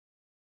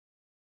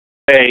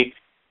today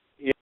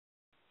is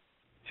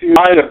to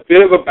provide a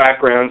bit of a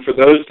background for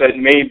those that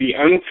may be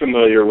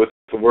unfamiliar with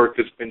the work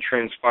that's been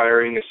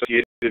transpiring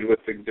associated with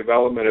the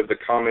development of the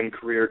Common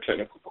Career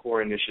Technical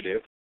Core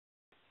Initiative.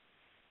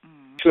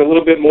 So a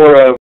little bit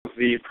more of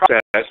the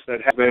process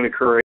that has been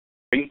occurring,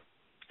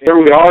 where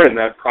we are in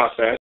that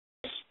process,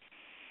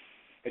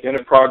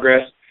 identify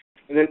progress,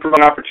 and then provide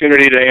an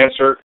opportunity to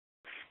answer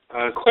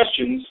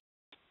questions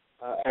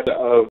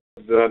of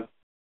the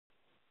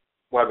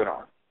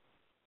webinar.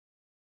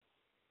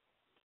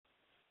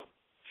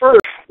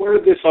 First, where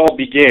did this all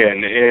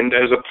begin? And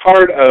as a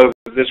part of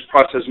this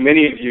process,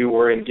 many of you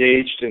were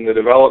engaged in the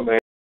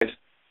development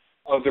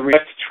of the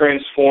React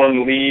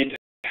Transform Lead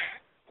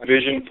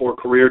Vision for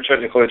Career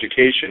Technical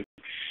Education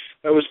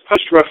that was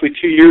published roughly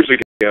 2 years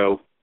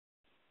ago,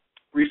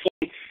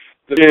 reflecting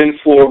the vision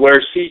for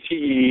where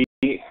CTE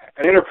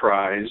and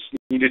enterprise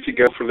needed to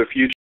go for the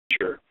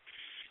future.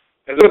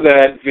 As part of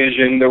that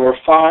vision, there were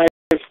 5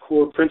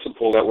 core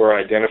principles that were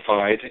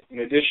identified, in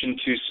addition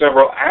to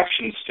several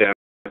action steps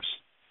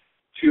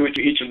to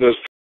each of those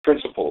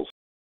principles.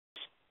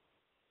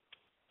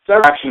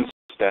 Several action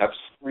steps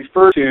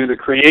refer to the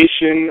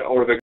creation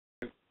or the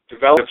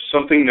development of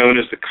something known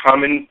as the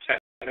Common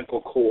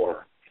Technical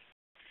Core.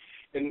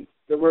 And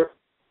there were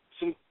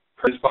some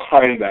purposes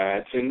behind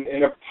that,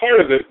 and a part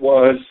of it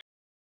was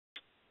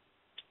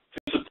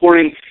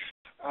supporting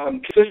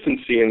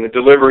consistency in the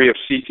delivery of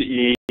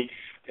CTE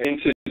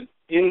into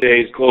in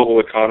today's global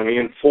economy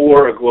and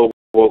for a global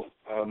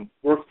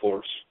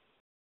workforce.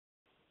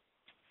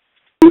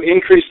 To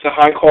increase the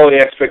high-quality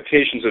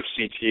expectations of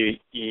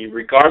CTE,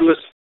 regardless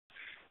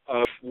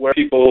of where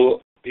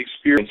people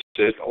experience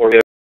it or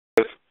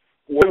the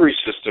delivery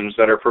systems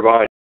that are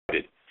provided.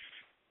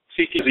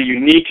 CTE is a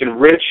unique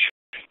and rich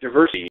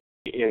diversity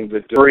in the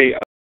delivery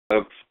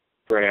of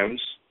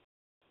programs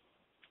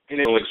and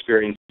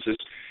experiences.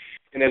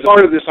 And as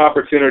part of this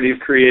opportunity of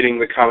creating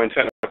the Common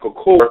Technical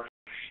Core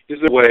is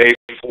a way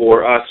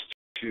for us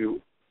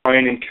to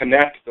find and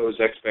connect those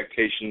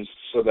expectations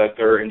so that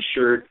they're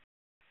ensured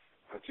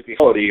to be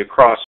quality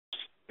across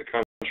the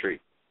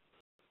country.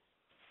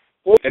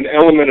 An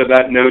element of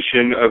that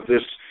notion of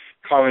this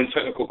Common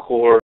Technical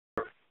Core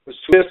was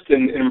to assist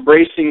in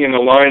embracing and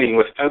aligning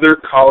with other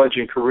college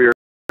and career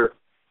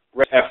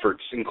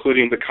efforts,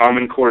 including the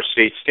Common Core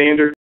State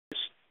Standards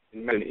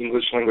in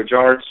English Language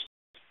Arts,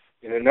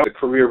 and another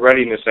career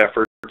readiness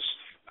efforts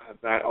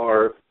that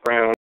are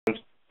around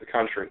the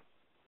country.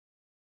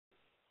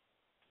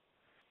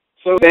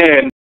 So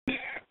then,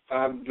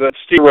 the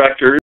state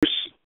directors,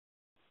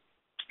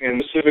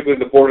 and specifically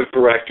the Board of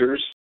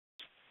Directors,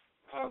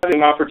 had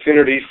an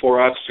opportunity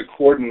for us to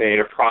coordinate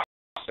a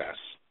process.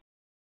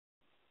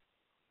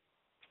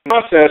 The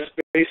process,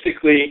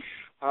 basically,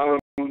 I'm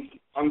going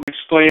to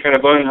explain, kind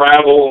of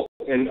unravel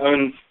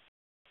and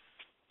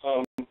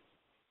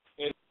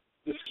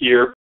this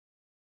year.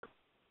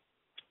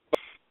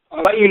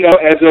 I'll let you know,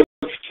 as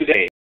of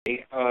today,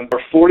 there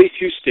are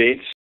 42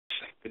 states,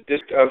 the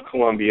District of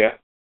Columbia,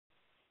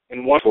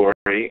 and one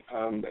territory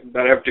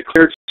that have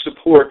declared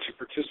support to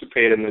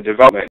participate in the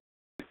development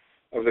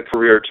of the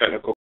Career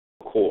Technical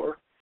Core.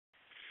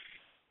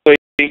 So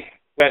what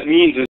that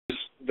means is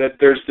that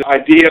there's the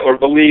idea or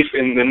belief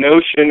in the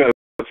notion of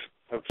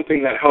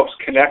something that helps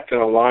connect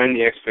and align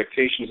the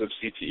expectations of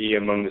CTE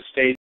among the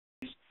states,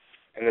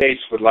 and the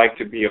states would like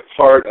to be a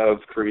part of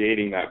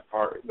creating that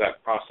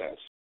process.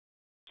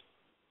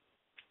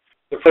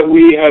 So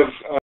we have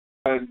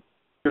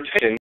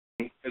taken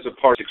as a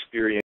part of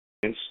experience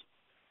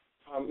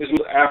is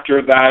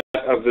after that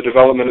of the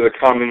development of the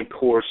Common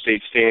Core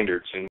State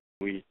Standards, and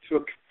we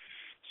took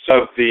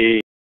some of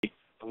the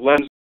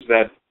lens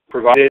that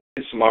provided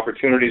some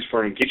opportunities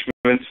for engagement,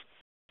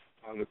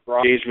 the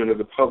broad engagement of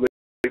the public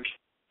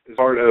as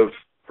part of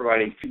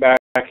providing feedback,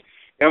 a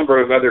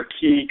number of other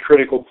key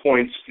critical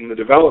points in the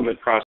development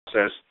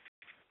process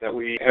that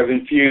we have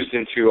infused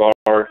into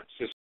our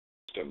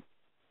system.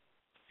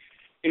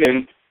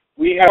 And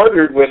we have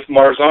partnered with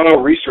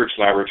Marzano Research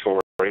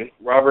Laboratory.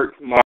 Robert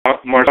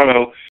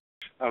Marzano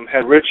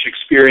had rich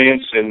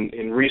experience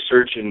in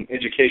research and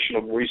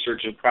educational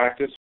research and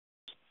practice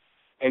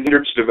and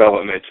standards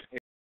development.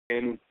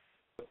 And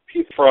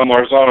people from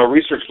Marzano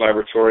Research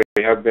Laboratory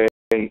have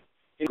been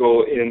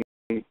integral in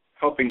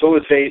helping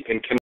facilitate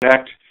and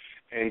connect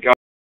and guide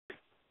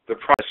the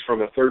process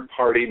from a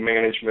third-party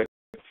management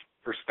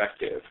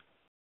perspective.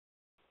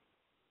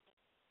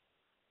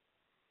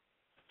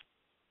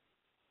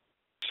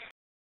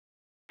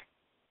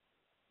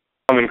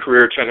 Common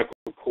Career Technical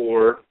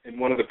Core, and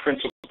one of the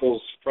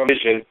principles from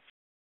vision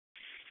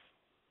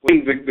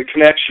was the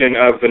connection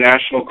of the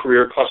National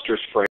Career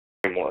Clusters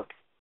Framework.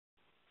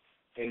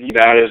 And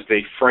that is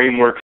the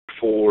framework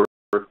for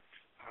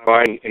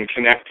providing and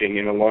connecting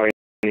and aligning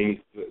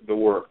the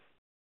work.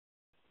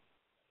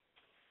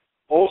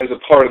 Also, as a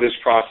part of this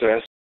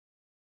process,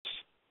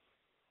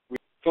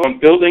 we've gone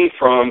building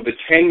from the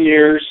 10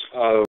 years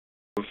of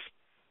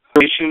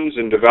creations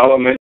and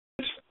development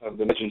of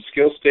the knowledge and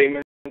skill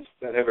statements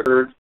that have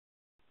occurred,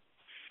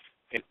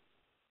 and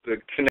the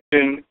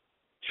connection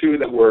to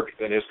that work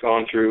and has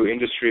gone through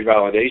industry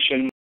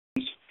validations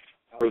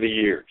over the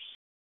years.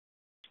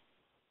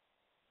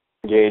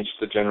 Engage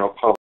the general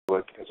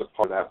public as a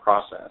part of that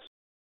process.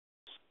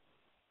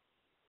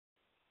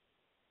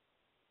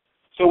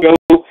 So we go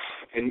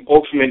in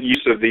ultimate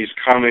use of these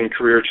common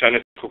career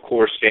technical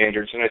core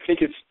standards, and I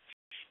think it's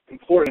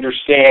important to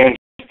understand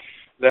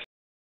that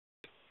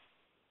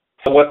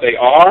what they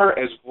are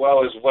as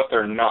well as what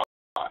they're not.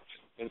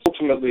 And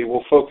ultimately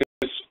we'll focus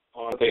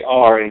on what they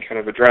are and kind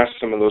of address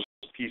some of those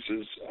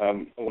pieces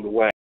along the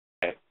way.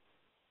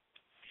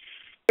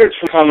 Standards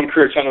for common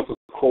career technical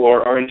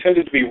core are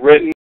intended to be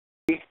written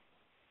to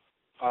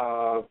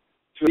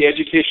the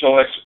educational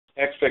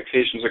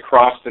expectations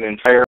across an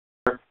entire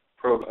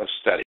program of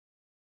study.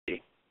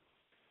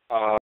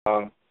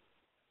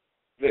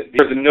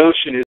 The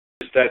notion is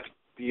that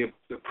the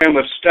program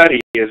of study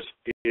is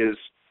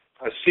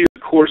a series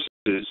of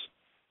courses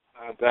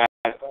that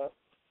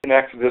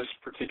connect to this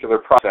particular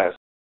process.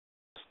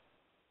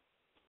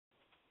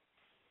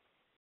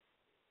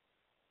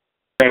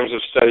 Programs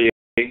of study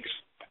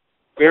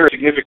vary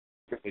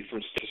significantly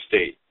from state to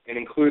state and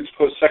includes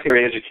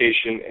post-secondary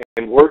education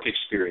and work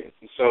experience.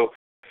 And so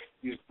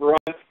these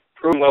broad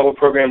program-level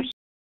programs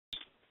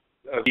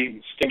of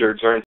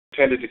standards are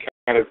intended to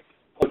kind of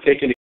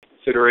take into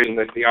consideration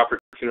the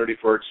opportunity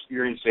for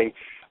experiencing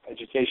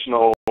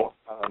educational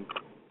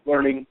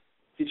learning,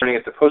 teaching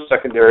at the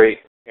post-secondary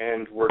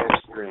and work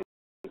experience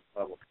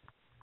level.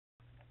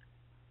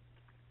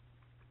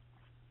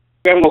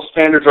 Program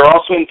standards are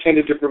also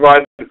intended to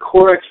provide the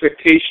core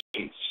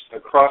expectations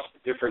across the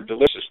different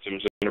delivery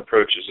systems and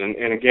approaches,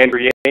 and again,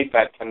 create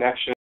that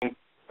connection,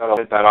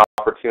 that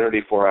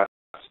opportunity for us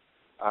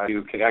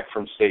to connect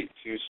from state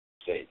to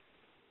state.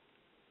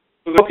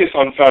 We focus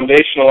on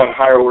foundational and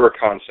higher order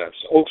concepts,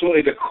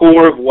 ultimately the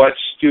core of what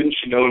students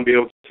should know and be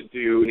able to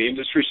do in the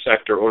industry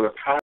sector or the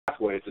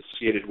pathways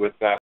associated with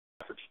that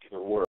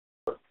particular work.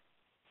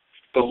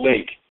 The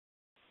link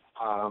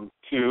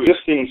to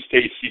existing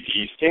state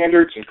CTE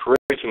standards and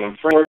curriculum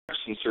frameworks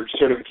and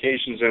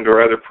certifications and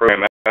or other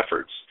program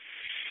efforts.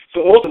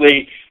 So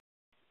ultimately,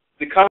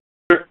 the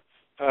career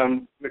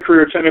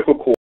technical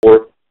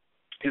core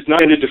is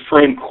not intended to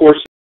frame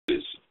courses.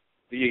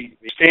 The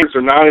standards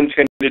are not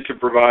intended to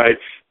provide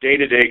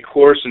day-to-day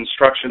course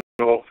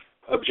instructional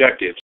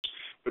objectives,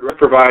 but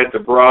provide the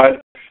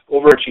broad,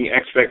 overarching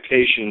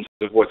expectations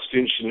of what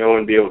students should know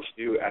and be able to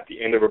do at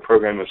the end of a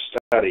program of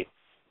study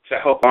to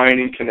help bind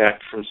and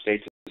connect from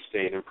state to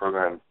state and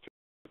program to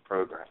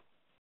program.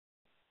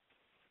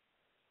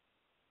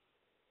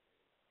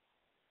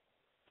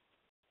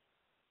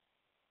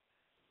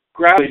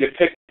 Graphically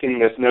depicting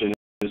this notion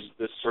is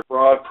this sort of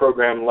broad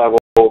program level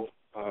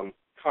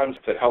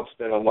concept that helps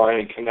then align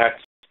and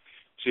connect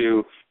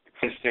to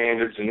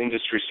standards and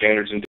industry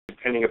standards, and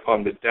depending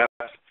upon the depth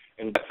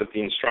of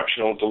the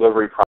instructional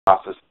delivery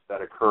process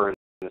that occur in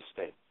the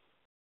state.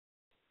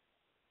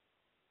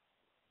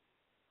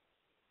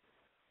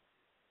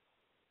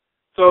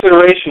 So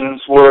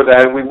considerations were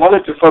that we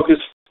wanted to focus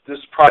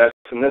this project,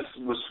 and this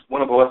was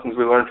one of the lessons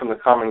we learned from the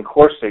Common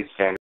Core State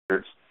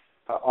Standards,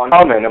 on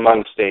common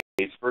among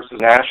states versus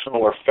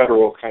national or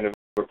federal kind of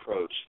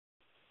approach.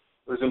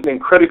 It was been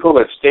critical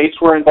that states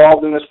were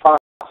involved in this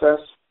process.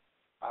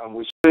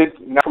 We started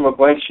not from a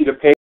blank sheet of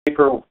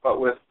paper, but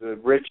with the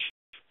rich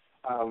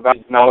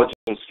knowledge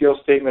and skill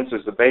statements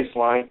as the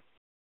baseline.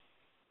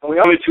 And we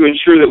wanted to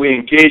ensure that we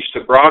engaged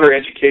the broader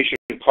education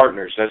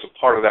partners as a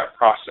part of that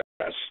process,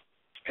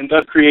 and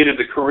thus created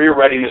the Career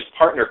Readiness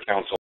Partner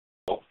Council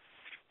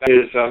that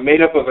is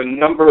made up of a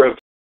number of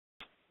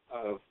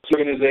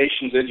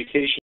organizations,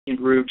 education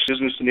groups,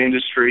 business and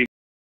industry,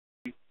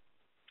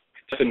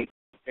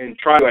 and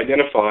try to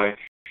identify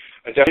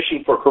a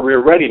definition for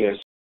career readiness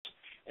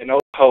and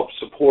also help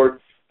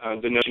support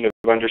the notion of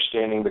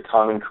understanding the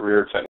common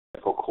career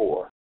technical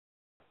core.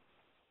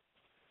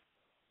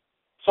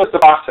 So it's the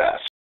process.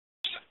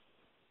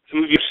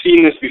 Some of you have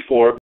seen this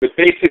before, but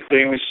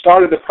basically we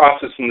started the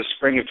process in the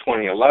spring of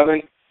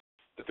 2011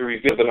 with the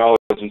review of the knowledge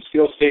and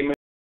skill statements.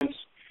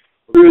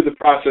 We're through the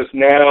process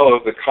now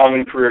of the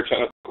common career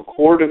technical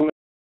core development,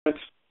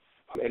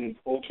 and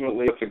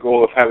ultimately with the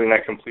goal of having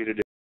that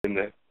completed in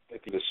the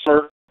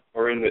summer,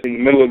 or in the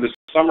middle of the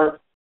summer.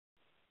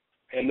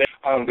 And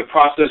then the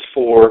process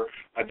for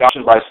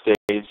adoption by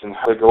states and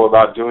how to go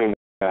about doing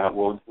that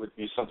would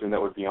be something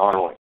that would be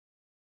ongoing.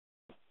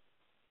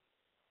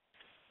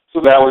 So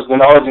that was the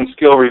knowledge and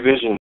skill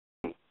revision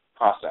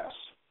process.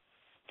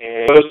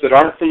 And those that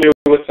aren't familiar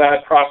with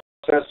that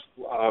process,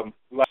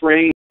 last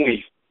spring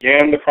we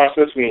began the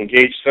process. We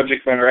engaged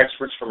subject matter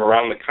experts from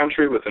around the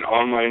country with an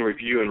online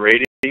review and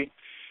rating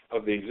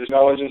of the existing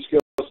knowledge and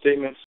skill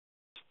statements.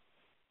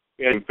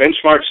 We had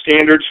benchmark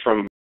standards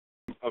from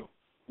a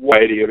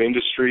variety of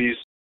industries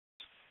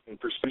and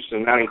perspectives,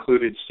 and that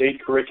included state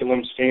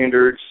curriculum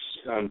standards,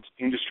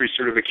 industry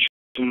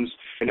certifications,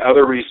 and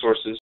other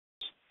resources,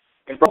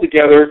 and brought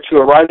together to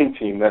a writing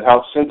team that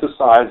helped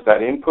synthesize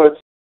that input,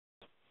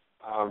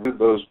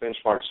 those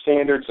benchmark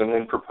standards, and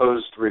then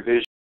proposed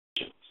revisions.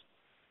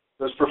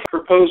 Those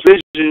proposed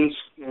revisions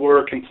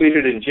were contained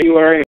completed in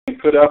January and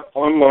put up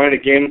online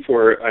again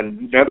for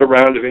another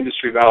round of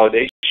industry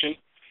validation.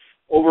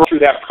 Over through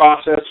that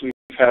process, we've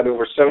had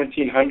over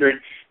 1,700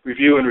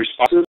 review and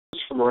responses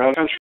from around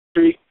the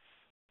country.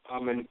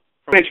 And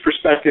from age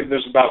perspective,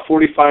 there's about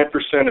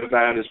 45% of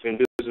that has been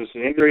business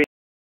and industry,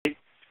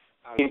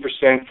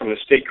 15% from the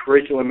state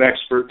curriculum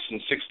experts,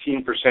 and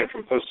 16%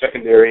 from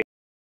post-secondary.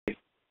 The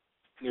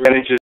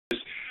percentages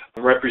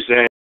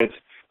represent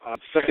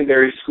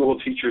secondary school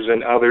teachers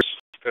and others,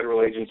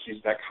 federal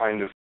agencies, that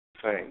kind of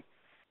thing.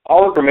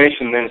 All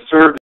information then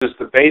served as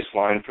the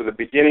baseline for the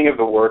beginning of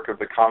the work of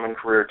the Common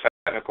Career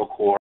Technical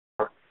Corps,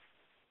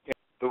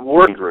 the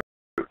working groups.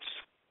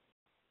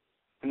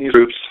 And these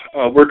groups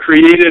were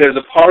created as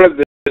a part of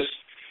the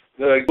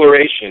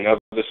exploration of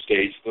the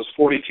states. Those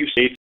 42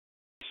 states,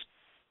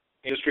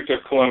 District of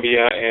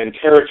Columbia, and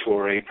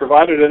Territory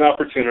provided an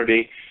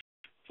opportunity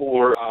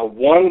for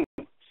one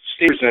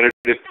state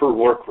representative per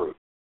work group.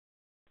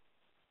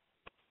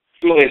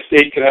 Normally, a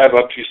state could have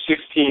up to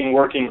 16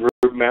 working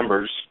group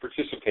members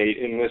participate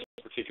in this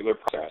particular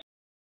process.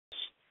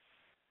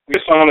 We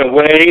found a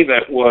way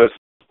that was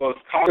both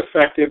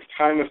cost-effective,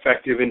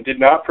 time-effective, and did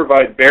not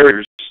provide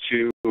barriers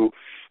to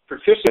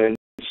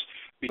participants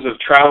because of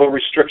travel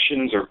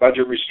restrictions or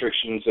budget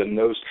restrictions and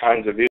those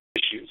kinds of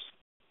issues.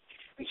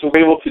 And so what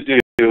we're able to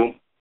do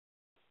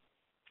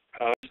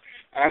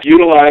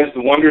utilize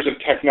the wonders of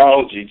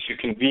technology to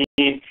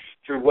convene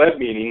through web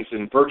meetings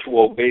and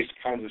virtual-based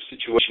kinds of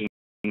situations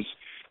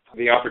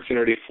the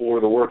opportunity for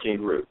the working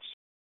groups.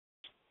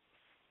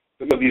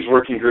 One of these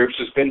working groups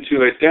has been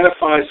to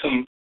identify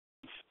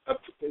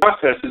the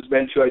process has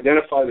been to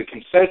identify the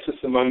consensus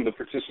among the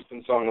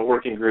participants on the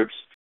working groups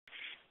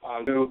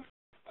to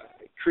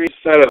create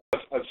a set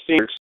of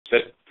standards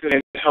that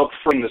could help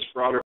frame this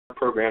broader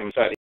program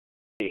study.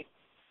 The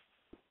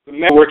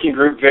members of the working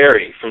group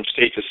vary from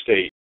state to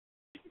state.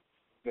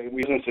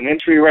 We have an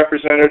entry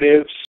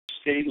representatives,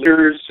 state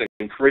leaders,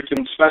 and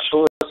curriculum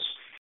specialists.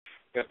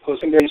 We've got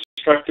post-secondary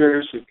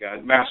instructors. We've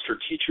got master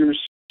teachers,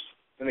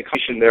 and the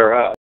combination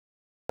thereof.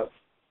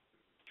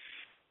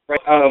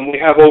 We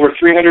have over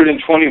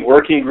 320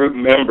 working group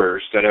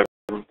members that are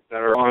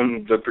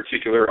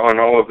on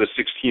all of the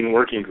 16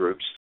 working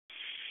groups.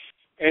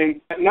 And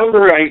that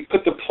number, I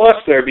put the plus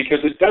there because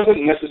it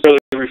doesn't necessarily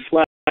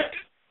reflect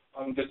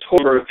the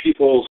total number of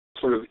people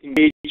sort of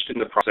engaged in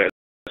the process.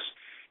 The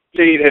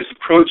state has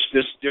approached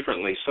this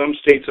differently. Some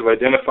states have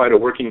identified a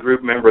working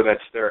group member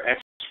that's their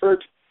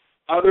expert.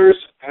 Others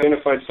have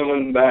identified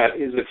someone that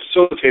is a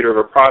facilitator of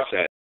a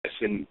process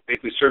and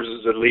basically serves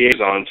as a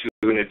liaison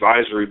to an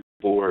advisory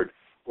board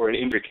or an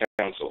industry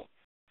council.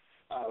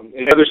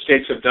 And other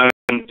states have done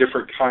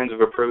different kinds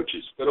of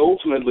approaches. But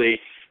ultimately,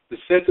 the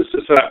synthesis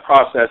of that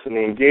process and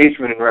the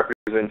engagement and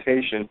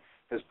representation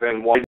has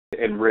been wide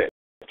and rich.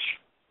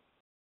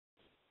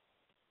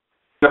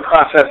 The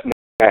process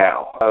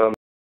now.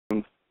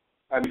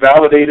 I've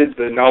validated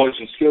the knowledge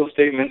and skill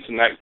statements, and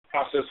that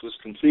process was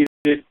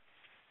completed.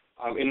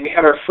 And we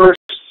had our first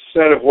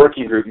set of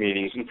working group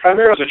meetings, and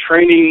primarily it was a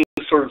training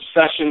sort of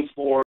session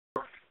for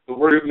the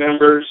work group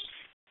members,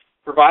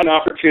 provide an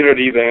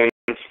opportunity then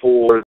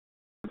for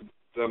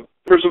the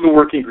members of the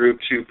working group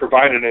to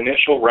provide an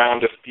initial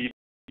round of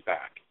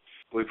feedback.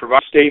 We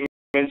provide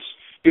statements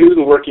to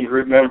the working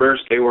group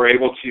members. They were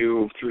able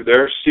to, through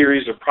their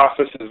series of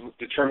processes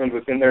determined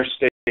within their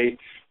state,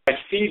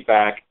 provide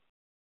feedback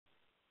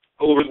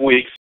over the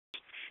weeks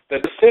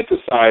that was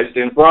synthesized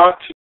and brought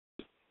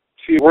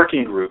to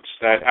working groups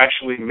that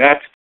actually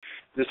met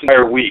this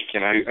entire week.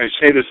 And I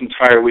say this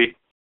entire week,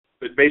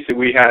 but basically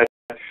we had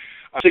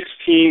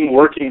 16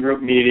 working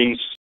group meetings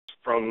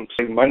from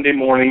say, Monday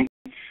morning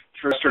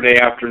through yesterday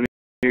afternoon.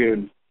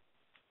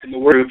 And the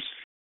work groups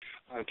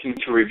can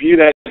to review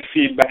that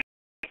feedback,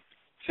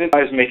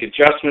 synthesize, make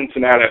adjustments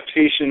and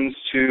adaptations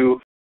to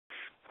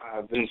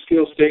the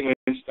skill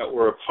statements that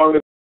were a part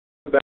of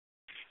that.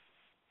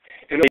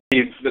 And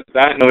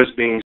that note is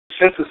being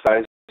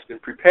synthesized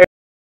and prepared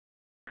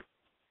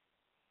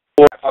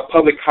for a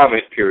public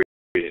comment period.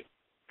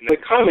 And the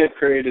comment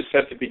period is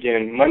set to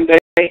begin Monday,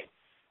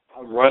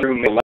 run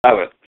through May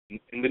 11th.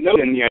 And the note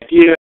and the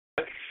idea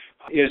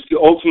is to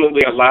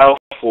ultimately allow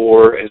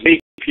for as many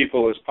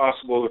people as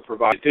possible to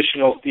provide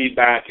additional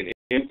feedback and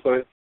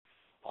input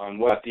on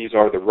what these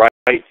are the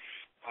right,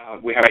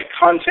 we have right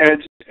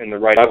content and the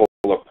right level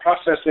of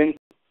processing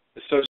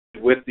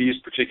associated with these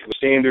particular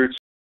standards,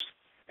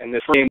 and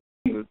the frame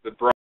the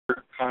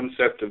broader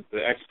concept of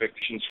the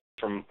expectations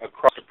from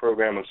across the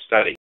program of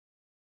study.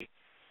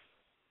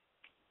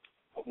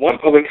 Once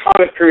the public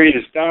comment period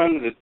is done,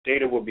 the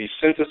data will be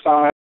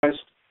synthesized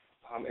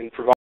and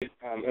provide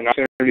an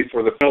opportunity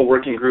for the final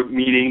working group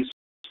meetings.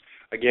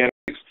 Again,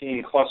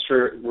 16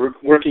 cluster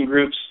working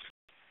groups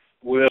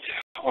will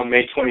on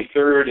May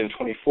 23rd and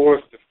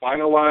 24th to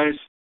finalize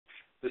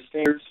the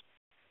standards,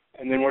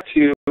 and then we're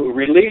to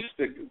release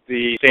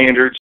the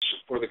standards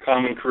for the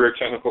Common Career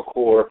Technical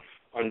Corps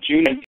on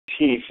June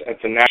 19th at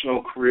the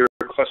National Career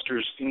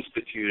Clusters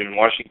Institute in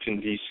Washington,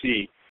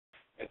 D.C.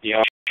 at the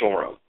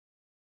Auditorium.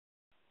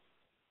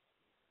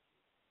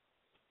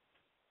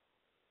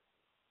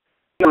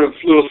 sort of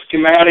little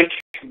schematic.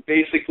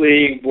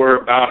 Basically,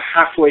 we're about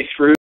halfway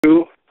through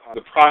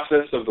the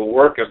process of the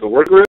work of the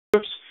work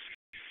groups,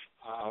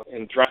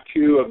 and draft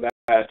 2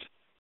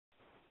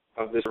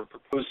 of this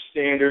proposed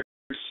standards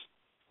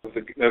of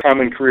the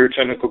Common Career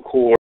Technical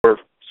Core,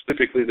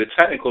 specifically the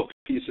technical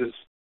pieces,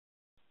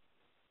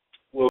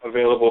 will be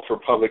available for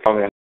public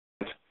comment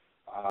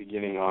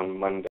beginning on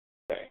Monday.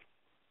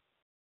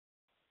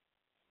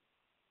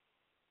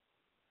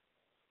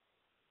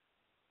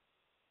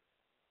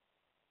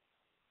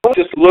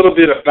 Just a little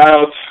bit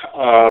about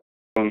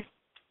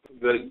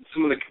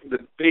some of the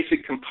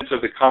basic components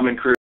of the Common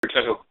Career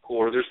Technical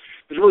Core. There's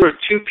really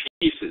 2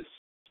 pieces.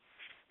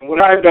 And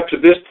what I've up to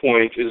this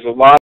point is a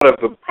lot of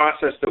the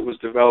process that was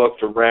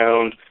developed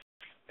around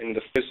and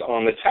the focus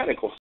on the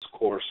technical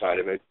core side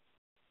of it.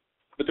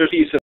 But there's a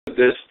piece of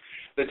this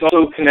that's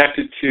also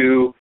connected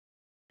to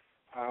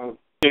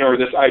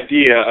this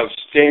idea of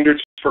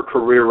standards for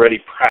career-ready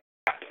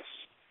practice.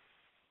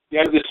 The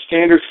idea of the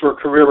standards for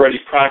career-ready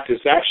practice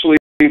actually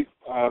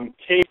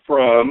came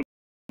from,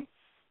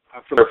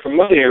 if you're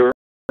familiar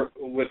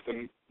with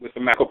the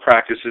medical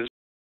practices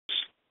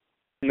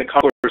in the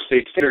Common Core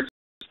State Standards,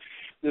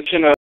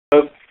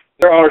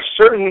 there are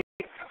certain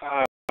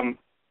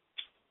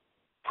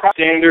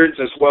standards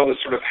as well as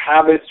sort of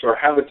habits or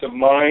habits of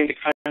mind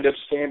kind of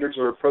standards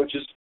or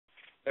approaches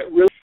that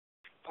really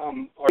are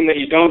that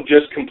you don't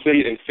just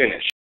complete and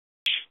finish,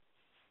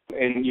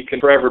 and you can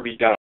forever be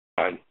done.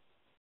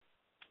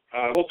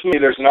 Ultimately,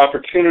 there's an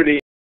opportunity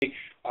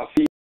for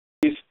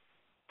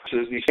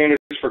these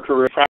standards for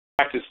career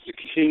practice to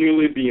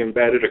continually be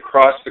embedded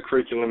across the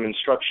curriculum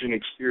instruction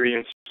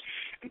experience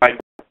and by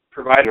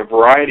providing a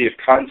variety of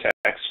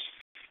contexts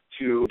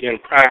to, again,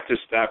 practice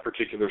that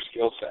particular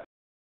skill set.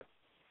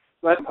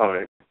 That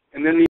component.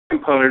 And then the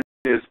component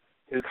is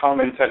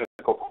common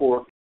technical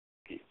core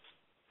piece.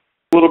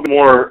 A little bit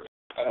more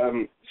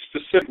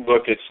specific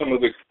look at some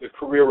of the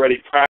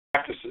career-ready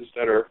practices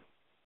that are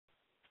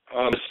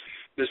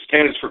the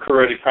standards for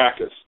career-ready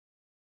practice.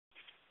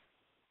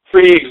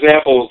 3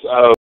 examples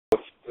of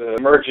the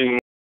emerging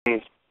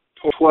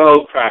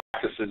 12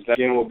 practices that,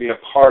 again, will be a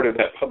part of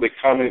that public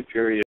comment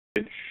period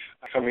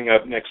coming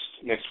up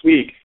next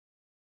week.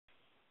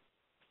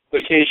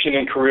 Education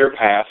and career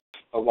path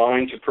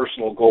aligned to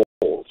personal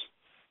goals.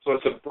 So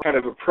it's a kind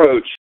of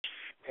approach,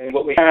 and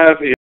what we have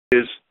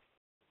is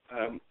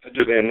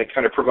that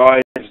kind of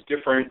provides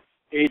different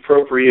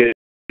age-appropriate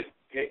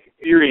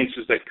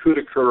experiences that could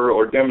occur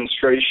or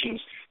demonstrations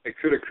that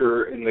could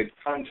occur in the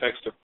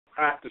context of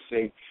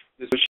practicing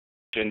this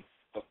mission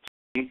of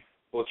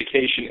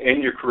education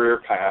and your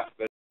career path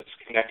that's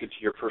connected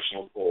to your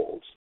personal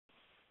goals.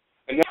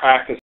 And the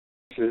practice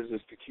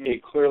is to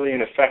communicate clearly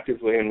and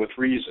effectively and with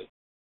reason,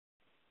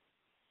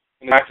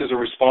 and act as a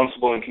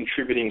responsible and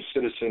contributing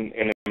citizen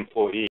and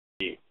employee.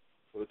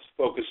 So it's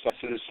focused on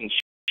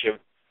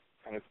citizenship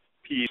kind of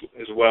piece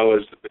as well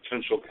as the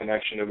potential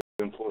connection of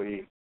the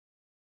employee.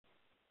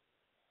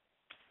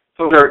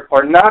 So if you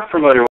are not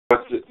familiar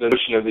with the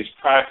notion of these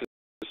practices,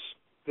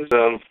 this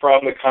is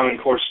from the Common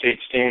Core State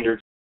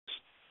Standards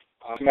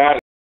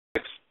mathematics.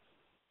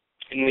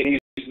 And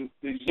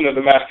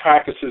the math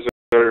practices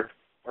are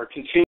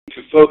continuing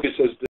to focus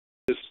as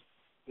this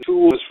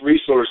tool, this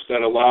resource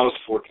that allows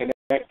for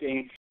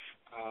connecting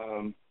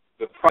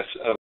the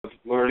process of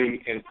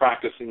learning and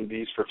practicing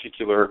these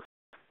particular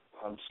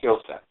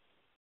skill sets.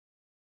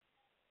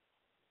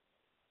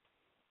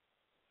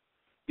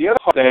 The other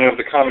part then of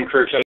the Common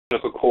Career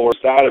Technical Core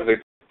is that of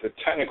the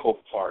technical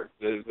part,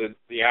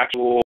 the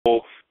actual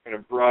kind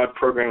of broad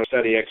program of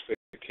study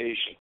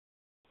expectations.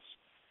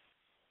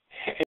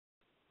 And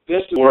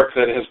this is work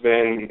that has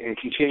been and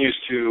continues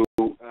to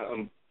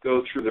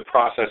go through the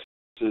processes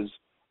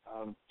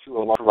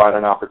to provide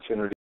an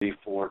opportunity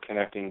for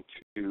connecting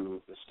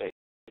to the states.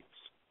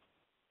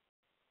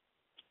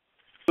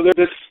 So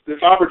there's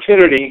this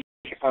opportunity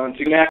to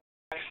connect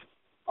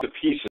the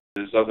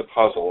pieces of the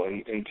puzzle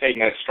and taking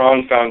that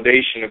strong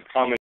foundation of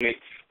common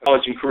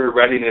knowledge and career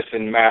readiness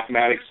in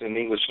mathematics and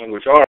English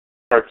language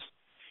arts,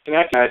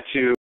 connect that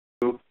to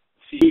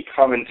the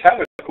common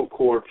technical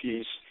core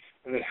piece,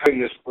 and then having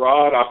this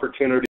broad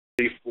opportunity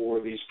for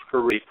these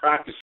career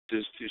practices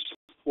to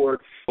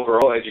support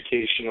overall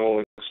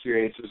educational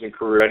experiences and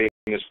career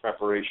readiness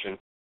preparation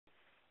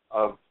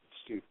of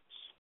students.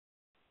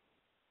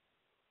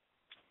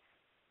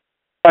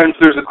 Sometimes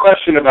there's a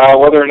question about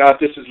whether or not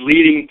this is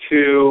leading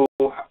to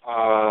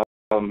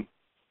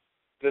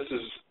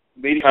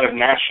kind of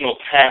national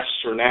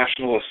tests or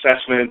national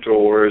assessment,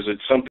 or is it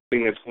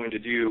something that's going to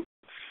do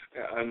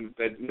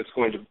that's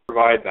going to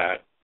provide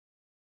that?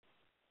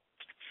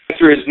 The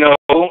answer is no,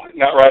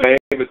 not right away,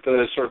 but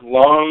the sort of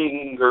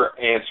longer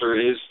answer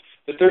is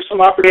that there's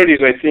some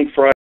opportunities, I think,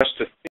 for us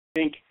to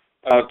think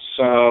about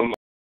some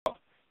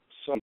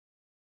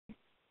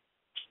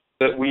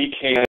that we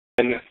can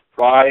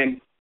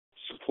provide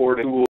support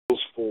and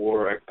tools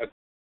for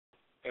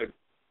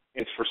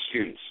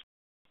students.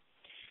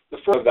 The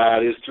first of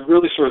that is to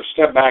really sort of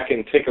step back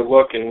and take a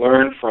look and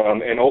learn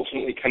from and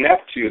ultimately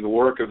connect to the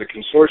work of the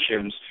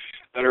consortiums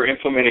that are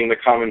implementing the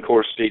Common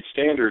Core State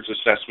Standards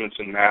assessments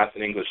in math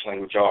and English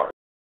language arts.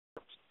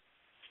 A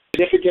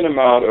significant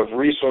amount of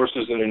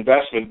resources and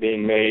investment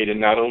being made in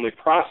not only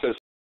processes,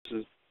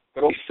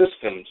 but also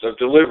systems of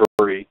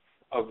delivery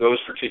of those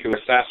particular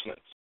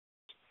assessments.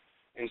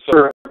 And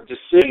so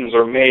decisions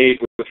are made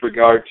with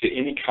regard to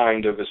any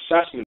kind of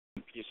assessment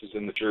pieces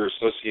in the jury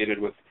associated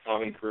with the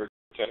Common Career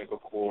Technical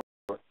Core.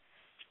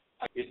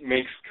 It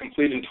makes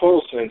complete and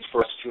total sense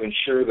for us to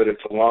ensure that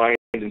it's aligned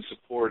and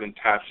support and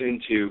taps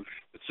into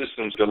the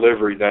systems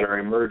delivery that are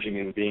emerging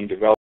and being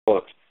developed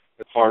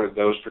as part of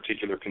those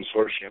particular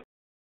consortium.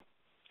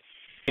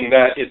 And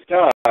that it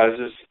does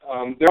is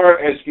there are,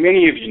 as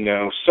many of you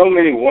know, so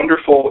many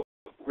wonderful,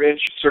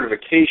 rich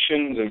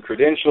certifications and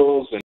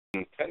credentials and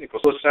technical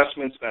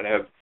assessments that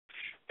have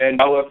been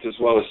developed, as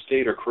well as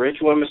state or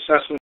curriculum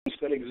assessments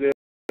that exist.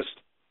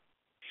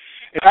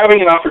 And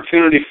having an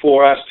opportunity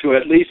for us to,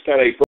 at least at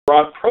a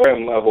broad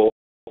program level,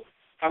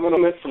 have an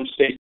element from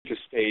state to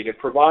state. It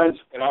provides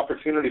an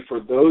opportunity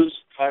for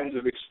those kinds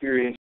of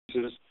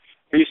experiences,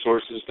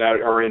 resources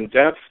that are in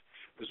depth,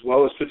 as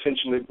well as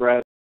potentially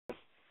breadth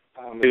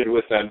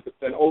with them, but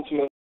then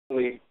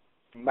ultimately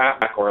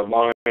map or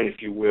align,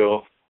 if you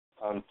will,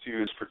 to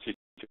this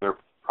particular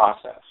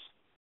process.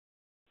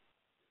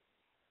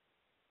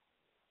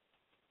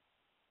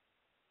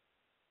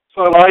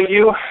 So I remind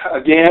you,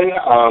 again,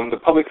 the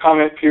public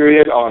comment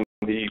period on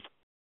the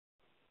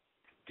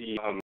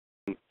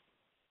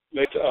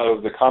list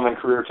of the Common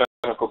Career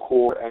Technical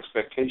Core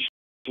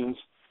expectations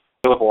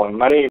available on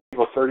Monday,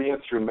 April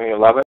 30th through May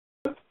 11th.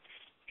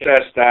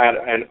 Access that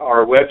at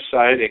our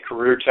website at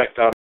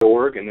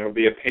careertech.org, and there will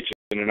be a page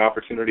and an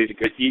opportunity to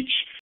get each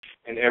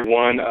and every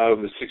one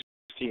of the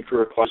 16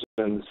 career classes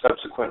and the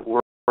subsequent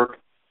work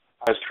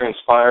as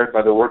transpired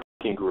by the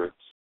working groups.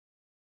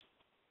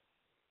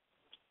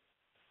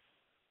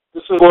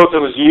 This is a quote that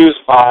was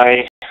used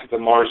by the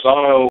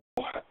Marzano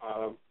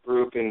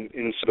group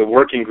in the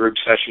working group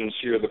sessions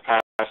here the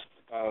past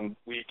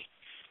week,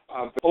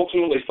 but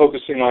ultimately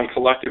focusing on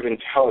collective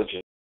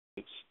intelligence,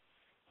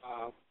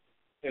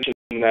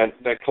 and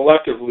that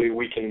collectively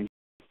we can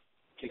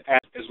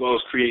act as well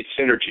as create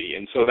synergy.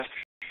 And so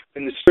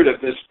in the spirit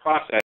of this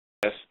process,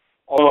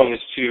 all along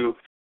is to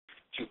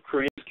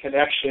create a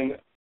connection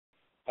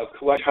of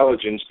collective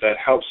intelligence that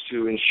helps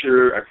to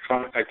ensure a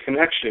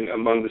connection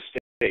among the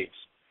states.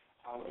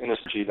 In a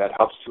strategy that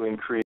helps to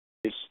increase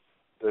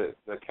the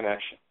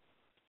connection.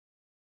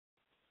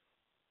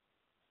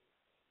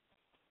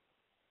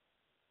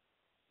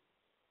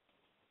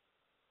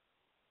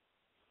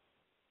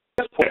 At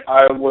this point,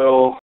 I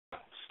will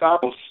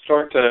stop and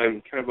start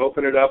to kind of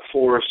open it up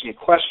for some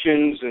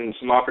questions and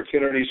some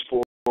opportunities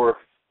for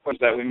questions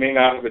that we may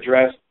not have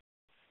addressed.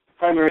 The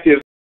primary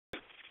objective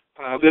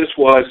of this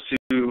was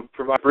to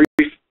provide a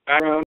brief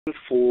background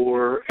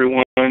for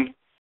everyone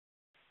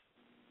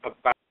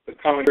about the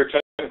Common Career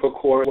Technical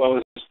Core, as well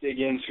as dig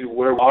into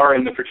where we are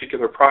in the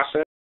particular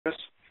process,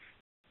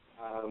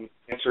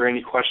 answer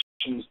any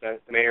questions that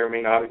may or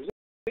may not exist.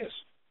 Thank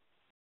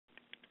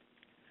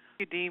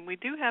you, Dean. We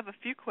do have a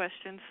few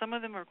questions. Some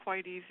of them are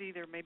quite easy.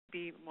 There may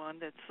be one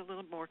that's a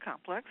little more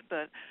complex,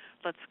 but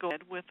let's go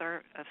ahead with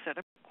our set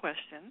of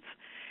questions.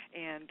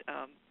 And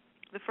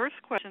the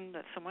first question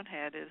that someone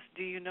had is,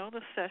 do you know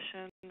the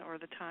session or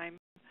the time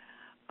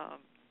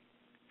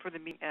for the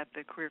meeting at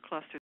the Career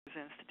Clusters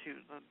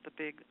Institute, the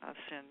big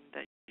session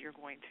that you're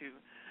going to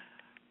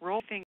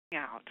roll things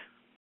out?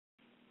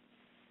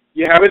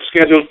 You have it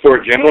scheduled for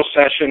a general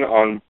session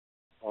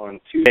on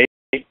Tuesday,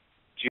 June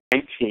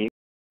 19th.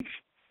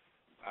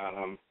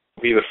 It'll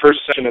be the first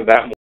session of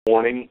that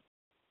morning,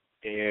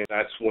 and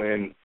that's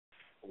when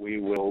we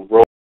will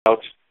roll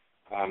out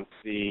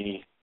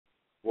the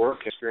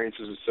work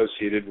experiences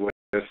associated with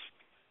the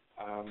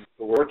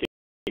working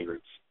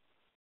groups.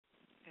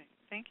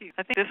 Thank you.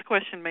 I think this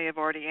question may have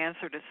already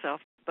answered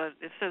itself, but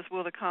it says,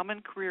 will the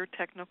Common Career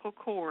Technical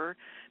Core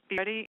be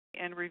ready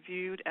and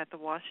reviewed at the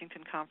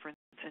Washington Conference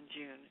in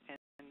June? And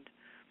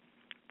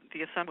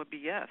the assumption would be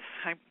yes.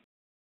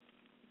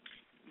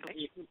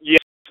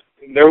 Yes,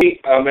 there will be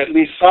at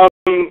least some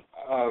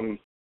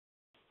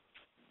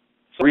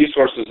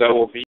resources that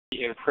will be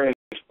in print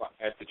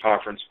at the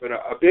conference, but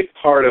a big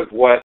part of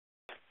what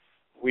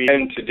we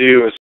tend to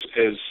do as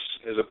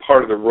a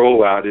part of the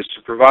rollout is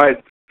to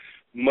provide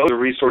most of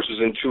the resources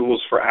and tools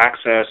for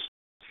access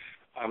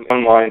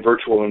online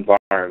virtual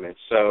environments.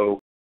 So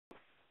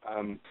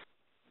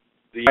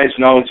the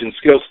knowledge and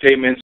skill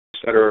statements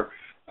that are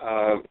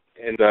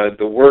and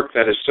the work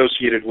that is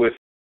associated with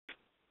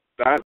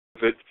that,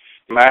 the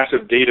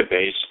massive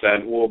database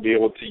that we'll be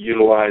able to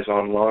utilize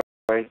online,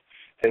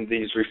 and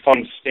these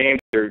refined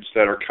standards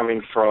that are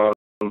coming from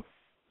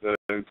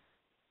the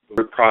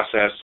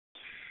process,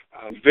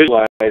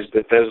 visualize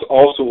that those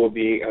also will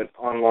be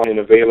online and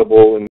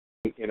available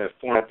in a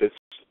format that's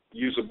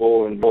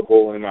usable and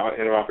mobile and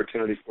an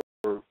opportunity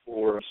for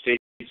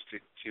states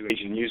to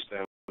engage and use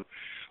them.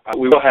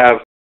 We will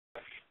have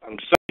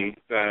something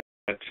that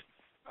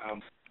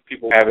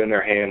people have in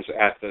their hands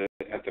at the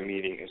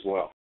meeting as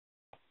well.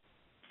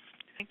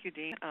 Thank you,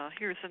 Dean.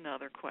 Here's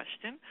another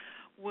question.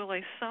 Will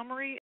a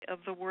summary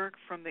of the work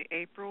from the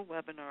April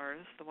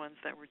webinars, the ones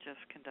that were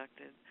just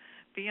conducted,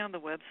 be on the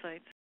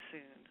website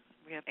soon?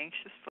 We have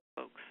anxious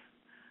folks.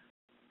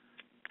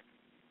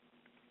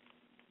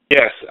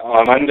 Yes,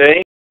 on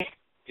Monday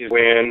is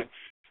when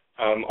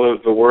all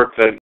of the work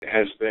that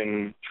has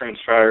been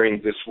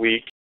transpiring this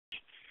week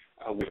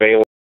will be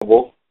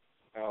available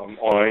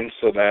online,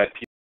 so that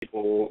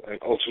people,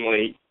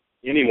 ultimately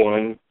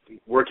anyone,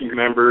 working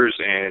members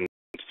and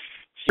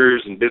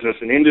peers in business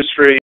and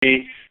industry,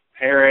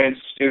 parents,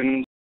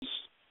 students,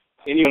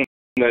 anyone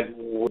that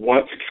would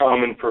want to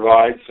come and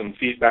provide some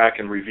feedback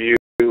and review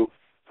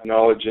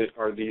knowledge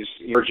are these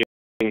emerging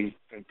and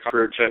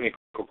career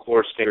technical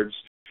core standards.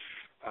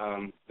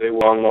 They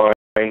will online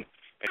at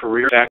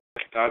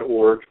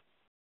careertech.org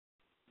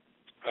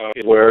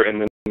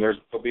and then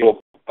there'll be a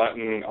little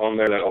button on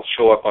there that'll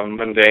show up on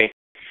Monday.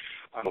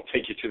 It'll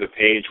take you to the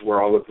page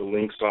where all of the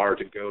links are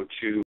to go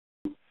to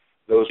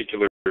those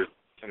particular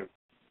kind of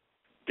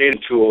data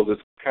tools.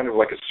 It's kind of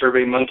like a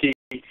survey monkey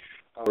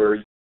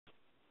where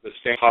the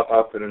stamp pop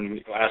up and then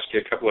it'll ask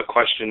you a couple of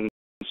questions.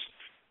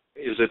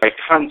 Is it by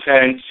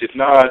content? If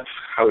not,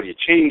 how do you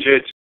change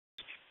it?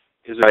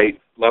 Is it by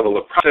level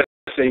of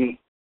processing?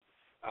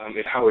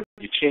 How would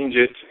you change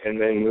it? And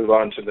then move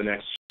on to the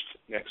next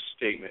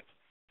statement.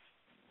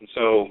 And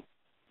so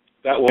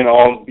that will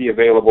all be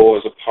available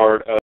as a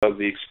part of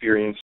the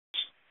experience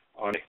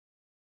on it.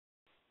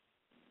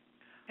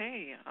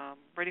 Hey,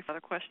 ready for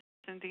the question,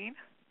 Dean?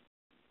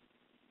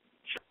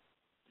 Sure.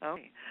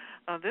 Okay.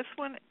 This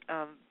one,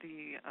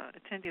 the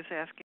attendee is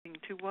asking,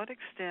 to what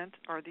extent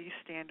are these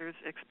standards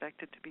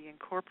expected to be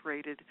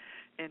incorporated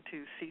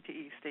into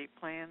CTE state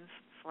plans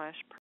 /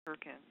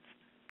 Perkins?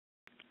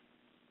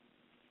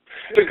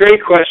 It's a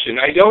great question.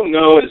 I don't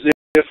know as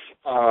if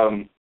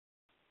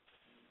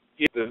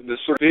the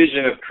sort of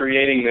vision of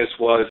creating this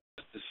was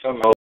to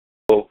somehow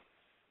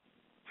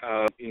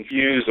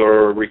infuse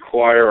or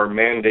require or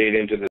mandate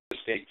into the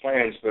state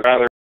plans, but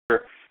rather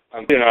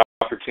an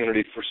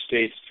opportunity for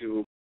states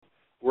to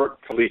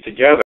work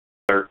together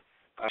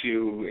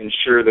to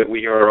ensure that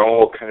we are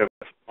all kind of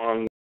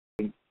on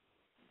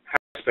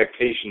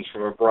expectations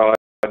from a broad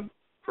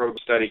program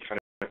study kind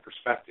of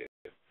perspective.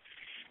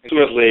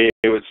 Ultimately,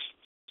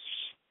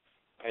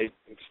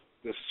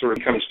 this sort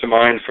of comes to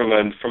mind from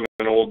an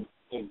old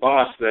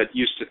boss that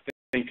used to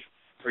think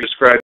or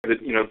describe that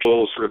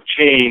people sort of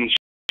change,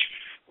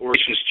 or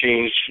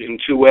change in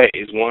two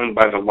ways. One,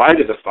 by the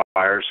light of the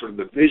fire, sort of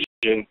the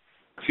vision.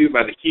 Two,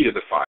 by the heat of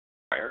the fire.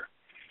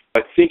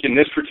 I think in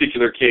this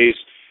particular case,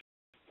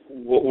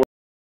 what we're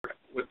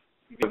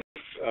the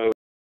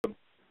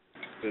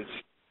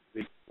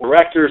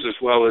directors as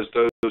well as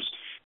those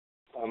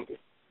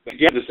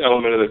again, this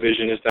element of the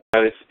vision is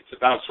that it's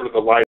about sort of the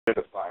light of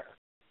the fire.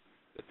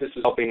 That this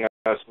is helping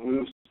us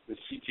move the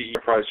CTE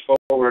enterprise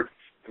forward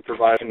and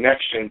provide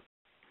connection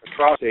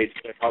across states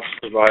that helps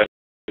provide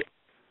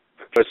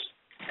this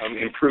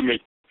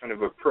improvement kind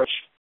of approach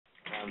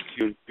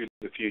to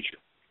the future.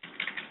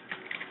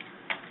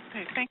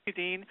 Okay, thank you,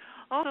 Dean.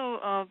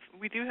 Also,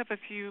 we do have a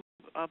few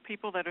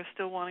people that are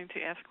still wanting to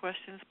ask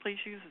questions. Please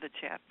use the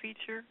chat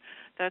feature.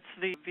 That's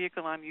the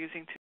vehicle I'm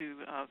using to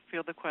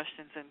field the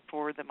questions and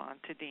forward them on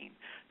to Dean.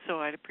 So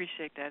I'd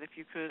appreciate that. If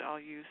you could, I'll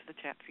use the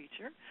chat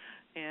feature.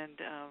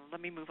 And let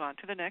me move on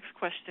to the next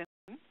question.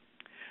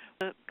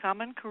 The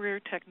Common Career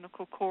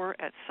Technical Core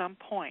at some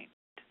point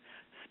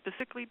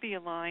specifically be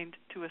aligned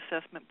to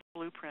assessment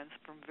blueprints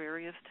from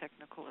various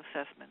technical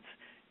assessments?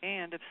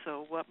 And if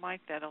so, what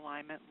might that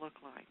alignment look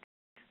like?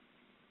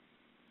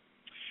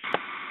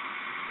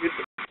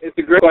 It's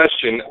a great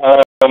question.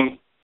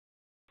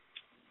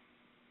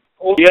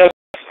 Yes,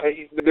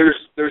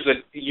 there's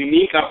a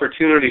unique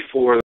opportunity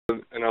for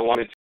an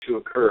alignment to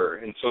occur,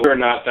 and so whether or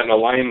not that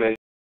alignment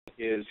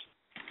is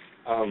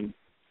from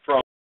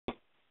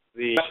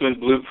the assessment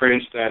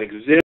blueprints that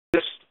exist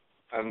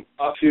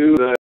up to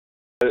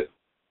the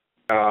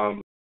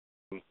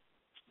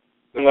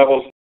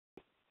levels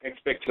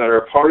expected that are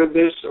a part of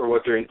this, or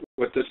what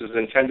this is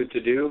intended to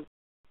do,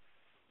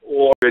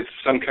 or it's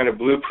some kind of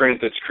blueprint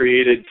that's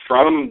created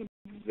from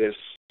this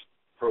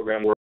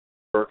program work.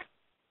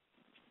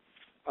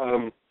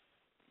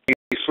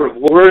 Sort of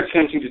what we're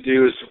attempting to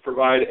do is to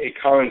provide a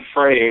common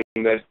frame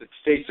that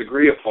states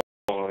agree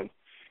upon,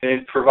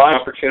 and provide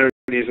opportunities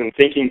in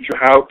thinking through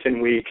how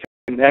can we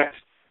connect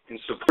and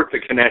support the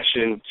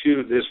connection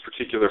to this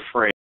particular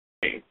frame.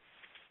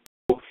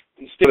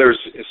 Instead, there's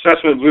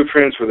assessment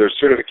blueprints where there's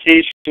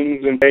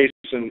certifications in place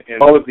and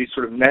all of these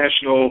sort of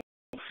national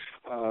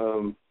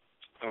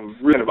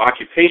kind of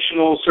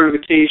occupational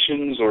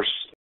certifications or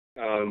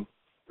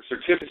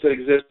certificates that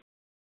exist.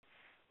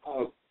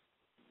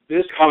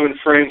 This common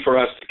frame for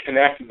us to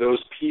connect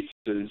those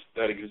pieces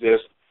that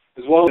exist,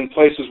 as well as in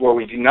places where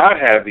we do not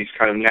have these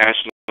kind of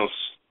national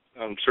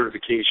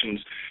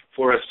certifications,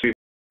 for us to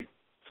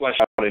flesh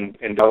out and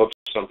develop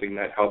something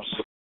that helps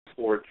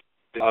support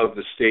of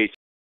the states.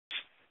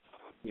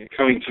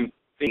 Coming to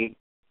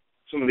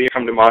some of the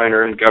come to mind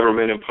are in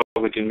government and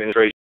public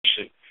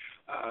administration.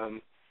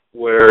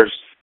 where there's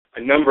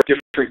a number of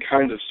different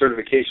kinds of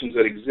certifications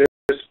that exist,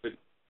 but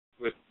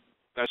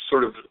that's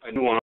sort of a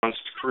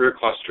nuanced career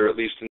cluster, at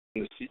least in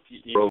the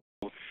CTE world,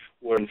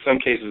 where in some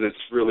cases it's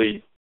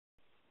really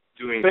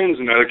doing things,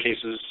 in other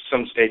cases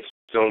some states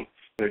don't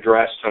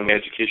address some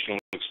educational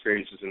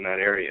experiences in that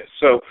area.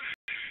 So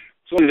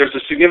there's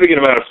a significant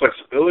amount of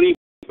flexibility,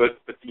 but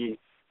the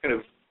kind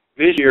of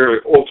vision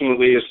here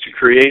ultimately is to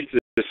create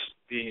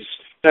these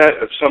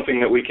set of something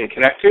that we can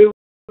connect to,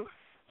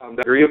 that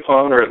agree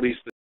upon, or at least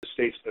the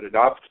states that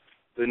adopt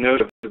the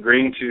note of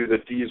agreeing to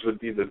that these would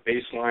be the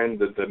baseline,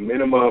 the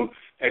minimum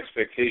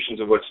expectations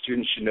of what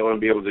students should know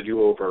and be able to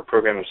do over a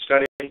program of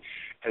study,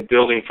 and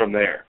building from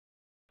there.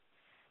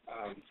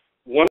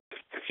 One of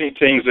the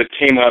things that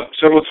came up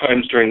several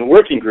times during the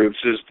working groups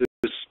is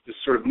this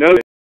sort of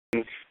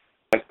notion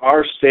that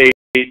our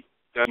state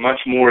does much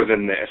more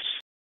than this,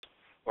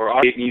 or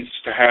our state needs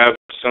to have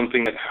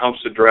something that helps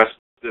address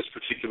this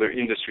particular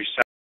industry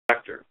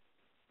sector.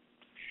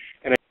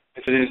 And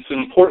it's an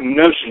important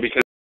notion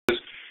because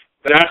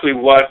exactly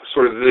what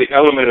sort of the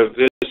element of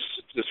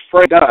this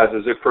frame does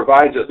is it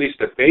provides at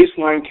least a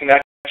baseline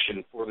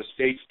connection for the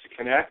states to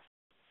connect,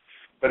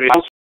 but it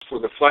allows for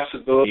the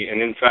flexibility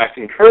and in fact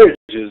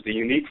encourages the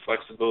unique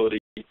flexibility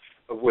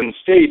of when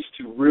states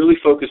to really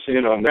focus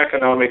in on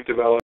economic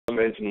development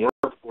and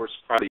workforce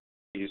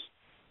priorities,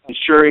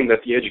 ensuring that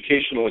the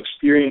educational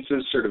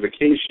experiences,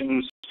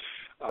 certifications,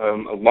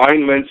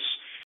 alignments,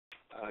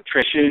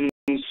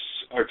 transitions,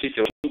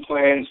 articulation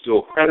plans,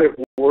 dual credit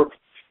work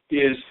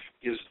is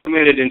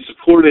implemented and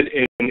supported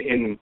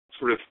in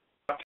sort of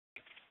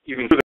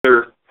even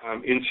further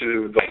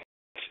into the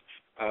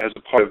as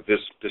a part of this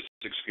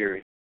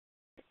experience.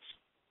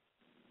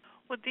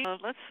 Well, Dean,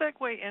 let's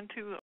segue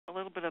into a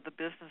little bit of the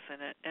business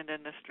and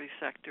industry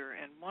sector.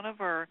 And one of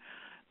our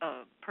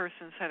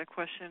persons had a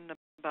question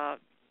about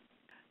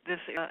this,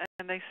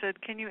 and they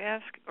said, can you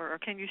ask or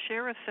can you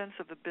share a sense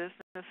of the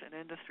business and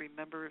industry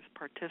members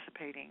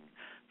participating?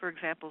 For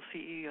example,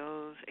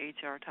 CEOs,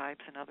 HR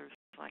types, and others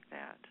like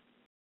that.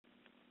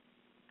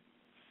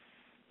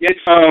 It's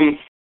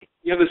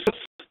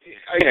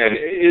again,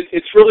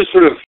 it's really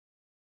sort of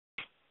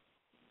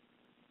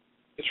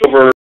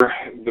over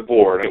the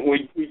board.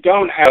 We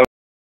don't have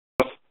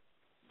a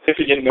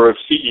significant number of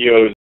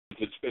CEOs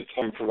that spend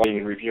time providing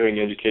and reviewing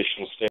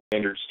educational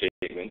standard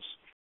statements.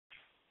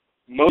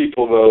 Most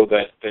people, though,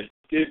 that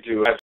did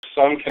do have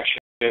some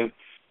connection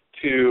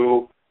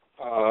to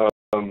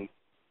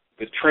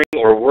the training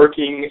or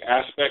working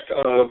aspect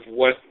of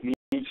what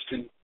needs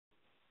to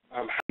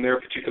happen in their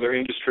particular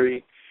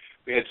industry.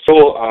 We had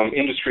several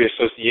industry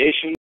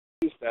associations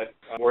that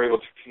were able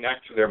to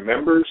connect to their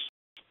members,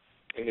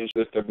 and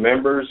ensure that the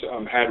members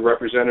had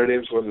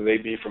representatives, whether they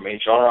be from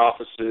HR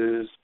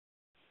offices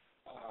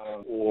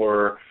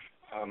or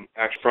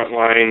actual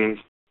frontline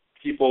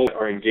people that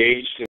are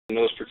engaged in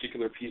those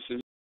particular pieces.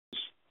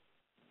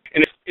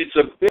 And it's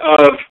a bit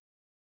of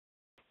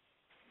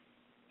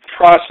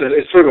process.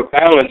 It's sort of a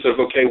balance of,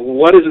 okay, well,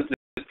 what is it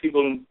that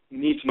people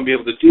need to be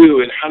able to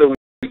do, and how do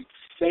we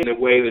say in a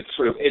way that's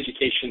sort of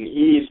education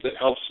ease that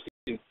helps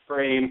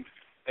frame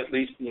at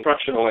least the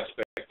instructional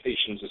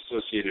expectations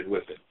associated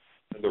with it,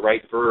 and the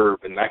right verb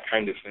and that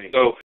kind of thing.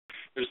 So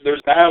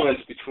there's balance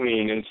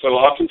between, and so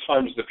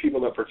oftentimes the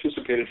people that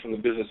participated from the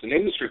business and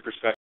industry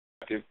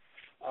perspective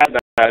had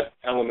that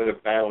element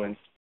of balance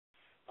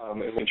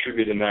and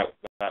contribute in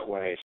that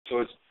way.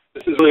 So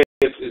this is really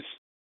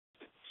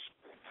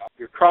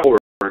your cross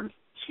board,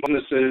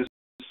 small businesses,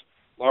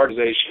 large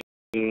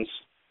organizations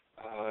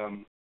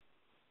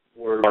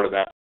were part of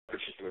that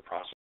particular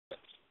process.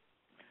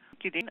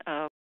 Thank you, Dean.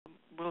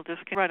 We'll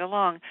just get right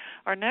along.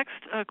 Our next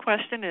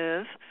question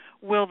is,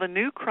 will the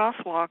new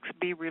crosswalks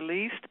be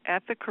released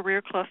at the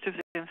Career Clusters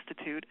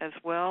Institute as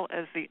well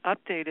as the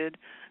updated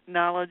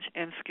Knowledge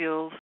and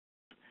Skills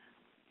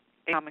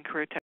Common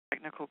Career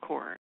Technical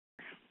Core?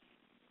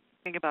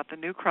 Think about the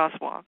new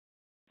crosswalks.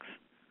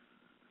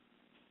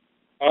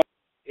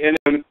 And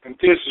I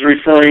think this is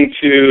referring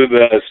to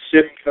the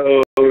SIP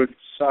code,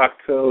 SOC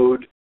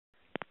code,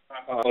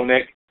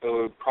 ONEC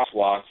code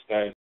crosswalks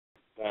that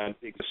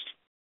exist.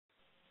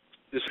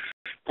 This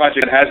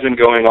project has been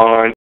going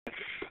on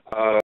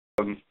over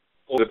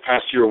the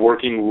past year,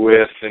 working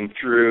with and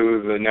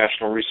through the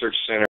National Research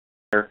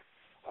Center,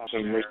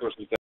 some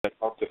resources that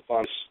help to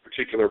fund this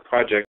particular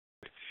project.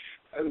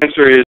 The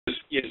answer is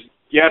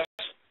yes,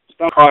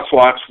 some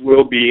crosswalks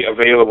will be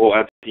available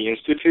at the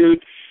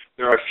Institute.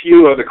 There are a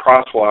few of the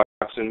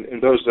crosswalks,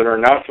 and those that are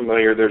not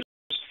familiar, there's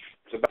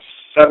about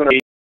 7 or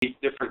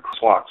 8 different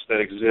crosswalks that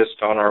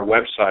exist on our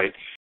website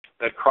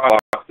that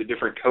crosswalk the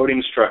different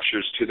coding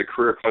structures to the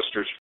Career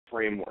Clusters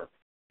framework.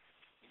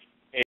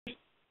 And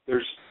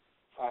there's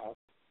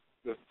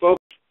the focus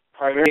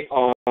primarily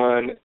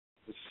on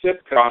the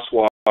SIP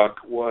crosswalk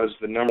was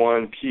the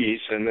 #1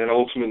 piece, and then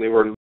ultimately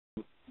we're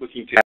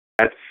looking to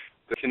add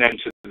the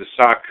connection to the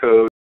SOC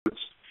codes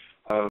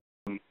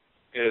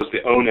as the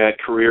ONET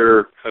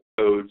career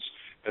codes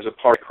as a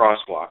part of the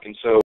crosswalk. And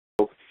so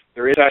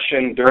there is a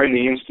session during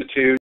the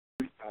Institute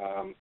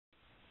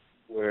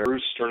where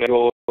Bruce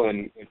Sternagel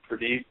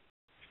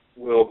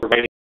will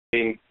provide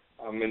kind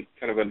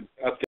of an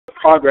update of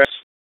progress,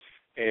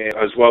 and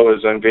as well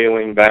as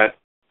unveiling that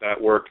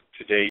work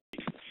to date.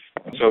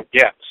 So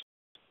yes,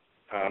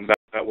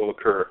 that will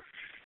occur.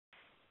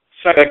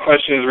 Second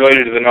question is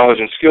related to the knowledge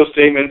and skill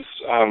statements.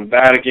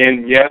 That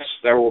again, yes,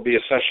 there will be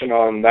a session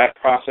on that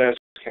process,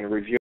 kind of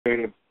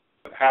reviewing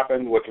what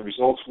happened, what the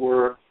results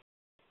were,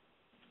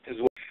 as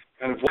well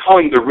as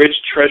calling the rich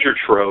treasure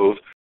trove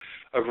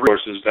of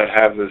resources that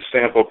have the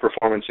sample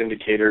performance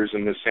indicators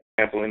and the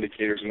sample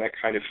indicators and that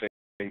kind of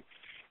thing.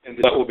 And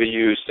that will be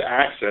used to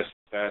access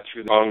that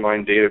through the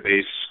online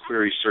database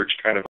query search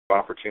kind of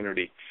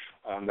opportunity.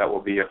 That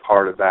will be a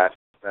part of that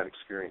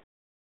experience.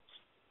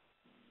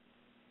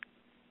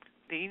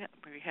 Dean,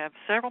 we have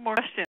several more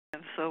questions,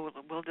 so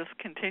we'll just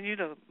continue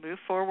to move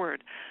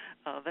forward.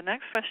 The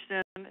next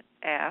question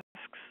asks,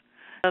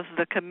 does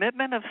the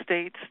commitment of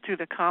states to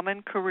the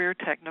Common Career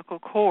Technical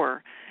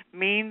Core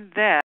mean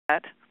that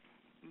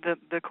the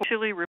core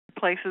actually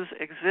replaces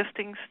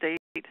existing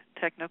state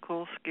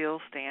technical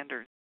skill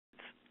standards?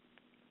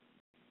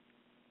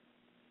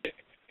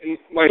 And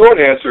my short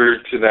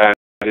answer to that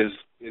is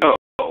no.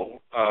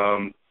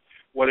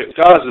 What it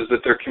does is that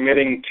they're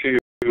committing to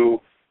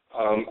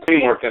a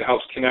framework that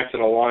helps connect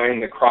and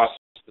align across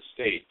the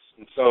states.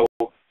 And so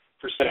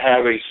for states to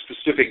have a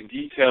specific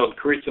detailed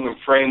curriculum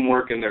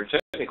framework and their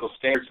technical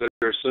standards that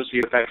are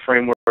associated with that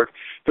framework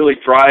really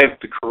drive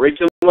the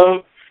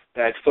curriculum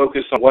that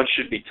focus on what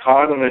should be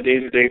taught on a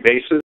day-to-day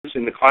basis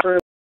in the classroom.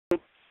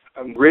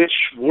 Rich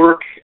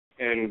work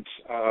and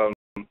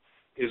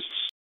is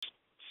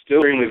still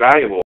extremely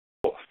valuable.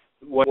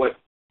 What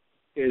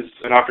is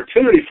an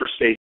opportunity for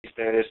states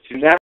then is to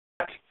connect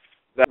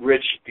that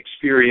rich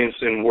experience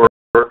and work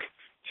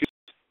to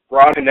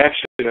broad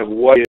connection of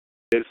what it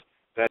is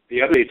that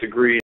the other states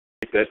agree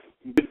that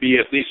would be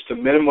at least the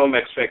minimum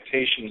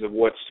expectations of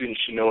what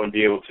students should know and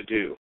be able to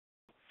do.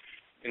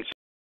 And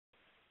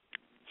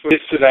so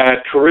it's to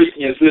that,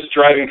 is this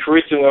driving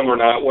curriculum or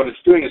not? What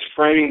it's doing is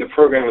framing the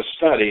program of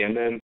study, and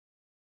then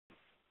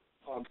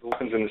what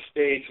happens in the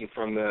states and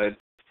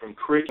from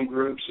curriculum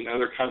groups and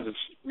other kinds of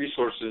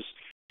resources,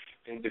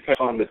 and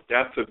depending on the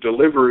depth of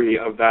delivery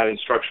of that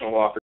instructional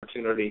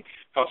opportunity,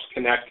 helps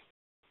connect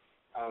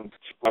to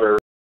our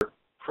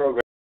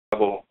program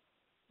level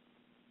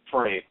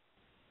frame.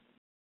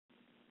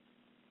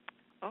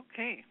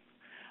 Okay.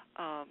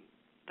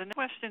 The next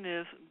question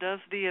is, does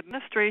the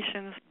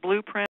administration's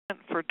blueprint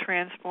for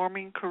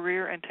transforming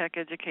career and tech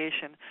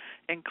education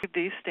include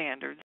these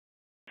standards?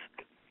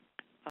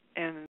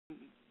 And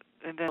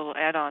then we'll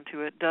add on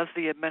to it, does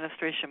the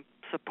administration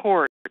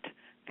support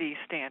these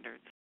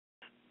standards?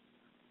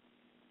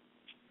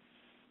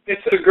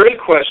 It's a great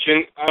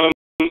question.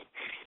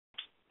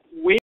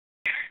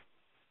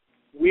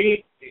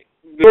 The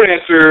short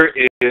answer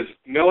is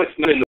no, it's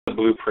not in the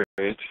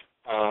blueprint.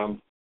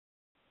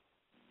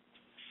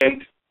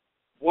 And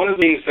one of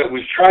the things that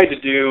we've tried to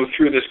do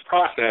through this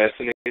process,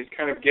 and it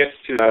kind of gets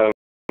to the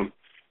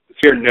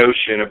fair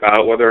notion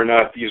about whether or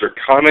not these are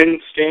common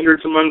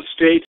standards among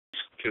states,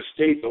 because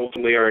states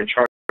ultimately are in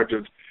charge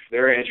of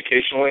their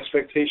educational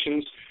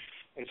expectations,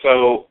 and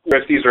so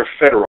whereas these are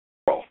federal.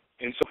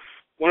 And so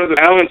one of the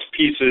balance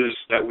pieces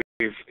that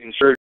we've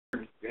ensured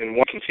and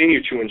want to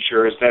continue to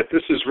ensure is that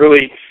this is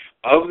really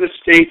of the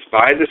states,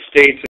 by the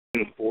states,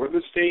 and for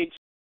the states,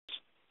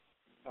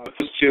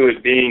 opposed to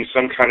it being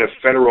some kind of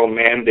federal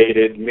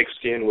mandated,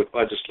 mixed in with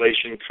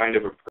legislation kind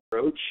of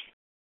approach.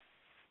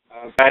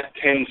 That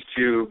tends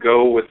to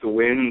go with the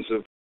winds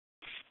of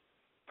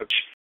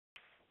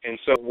and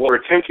so what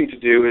we're attempting to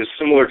do is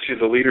similar to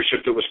the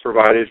leadership that was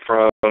provided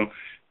from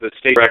the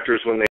state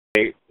directors when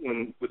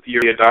with the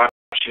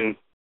adoption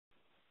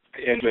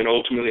and then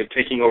ultimately of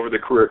taking over the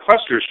career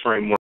clusters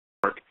framework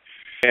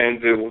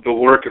and the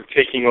work of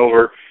taking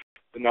over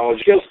the knowledge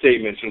skill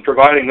statements and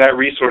providing that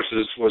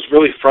resources was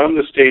really from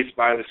the states,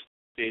 by the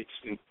states,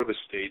 and for the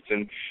states.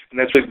 And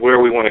that's really where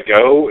we want to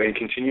go and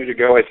continue to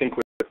go, I think,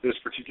 with this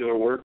particular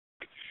work.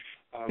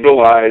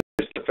 Utilize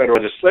the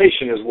federal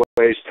legislation as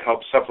ways to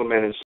help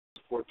supplement and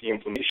support the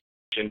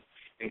implementation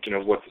and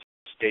of what the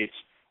states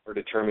are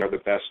determining are the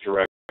best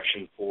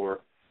direction for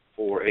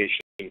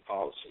Asian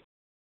policy.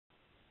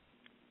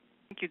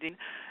 Thank you, Dean.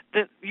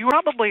 You're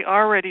probably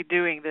already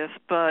doing this,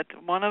 but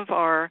one of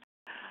our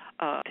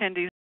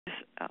attendees,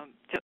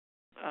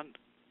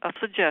 a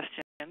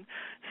suggestion,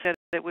 said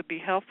it would be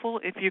helpful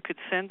if you could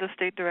send the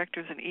state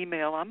directors an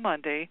email on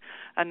Monday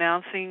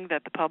announcing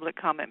that the public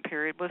comment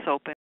period was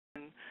open,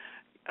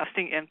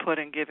 asking input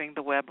and giving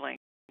the web link.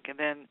 And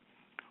then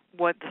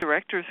what the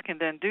directors can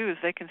then do is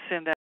they can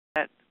send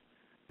that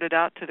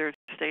out to their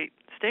state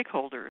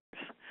stakeholders.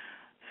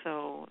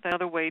 So that's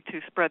another way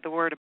to spread the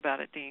word about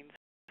it, Dean.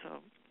 So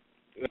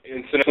it's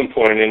an excellent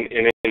point,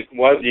 and it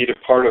was indeed a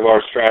part of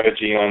our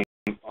strategy on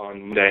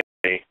Monday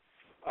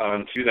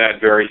to that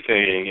very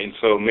thing. And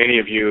so many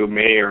of you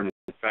may or in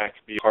fact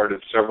be part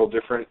of several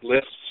different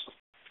lists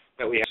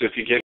that we have. So if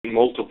you get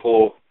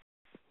multiple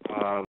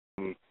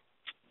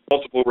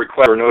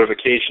requests or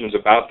notifications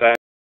about that,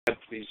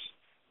 please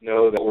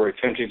know that what we're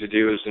attempting to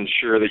do is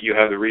ensure that you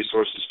have the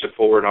resources to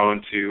forward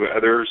on to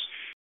others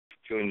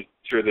to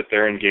ensure that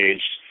they're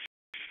engaged,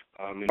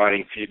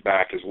 providing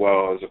feedback as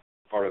well as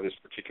a part of this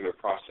particular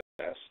process.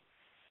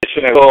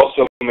 I will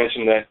also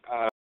mention that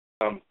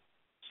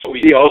what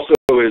we see also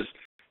is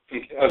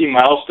a few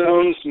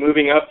milestones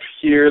moving up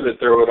here, that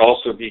there would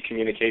also be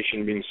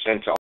communication being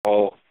sent to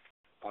all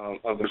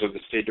others of the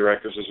state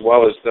directors, as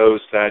well as those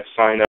that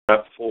sign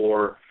up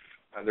for,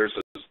 there's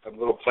a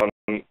little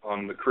plan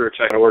on the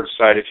CareerTech.org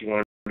site if you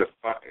want to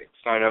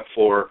sign up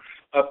for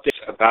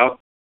updates about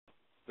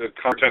the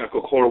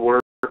technical core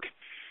work.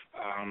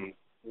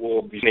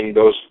 We'll be seeing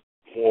those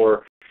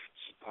more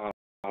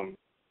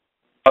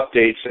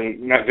updates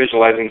and not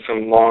visualizing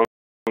some long,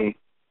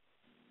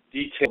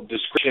 detailed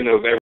description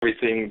of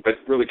everything, but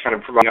really kind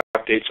of providing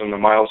updates on the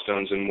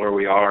milestones and where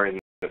we are in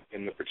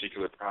the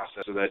particular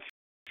process, so that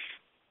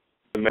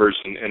the members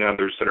and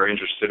others that are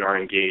interested are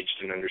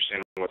engaged and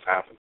understand what's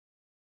happened.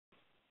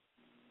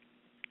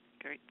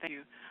 Great, thank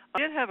you. I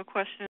did have a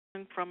question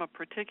from a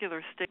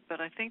particular state,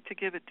 but I think to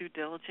give it due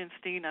diligence,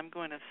 Dean, I'm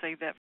going to save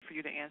that for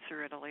you to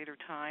answer at a later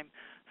time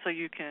so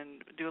you can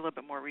do a little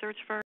bit more research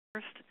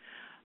first.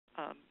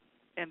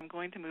 And I'm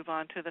going to move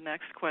on to the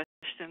next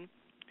question.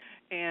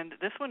 And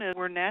this one is,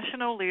 were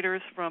national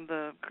leaders from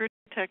the career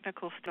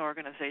technical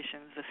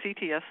organizations, the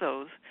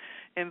CTSOs,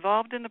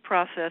 involved in the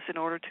process in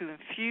order to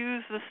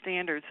infuse the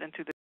standards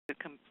into the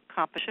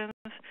competitions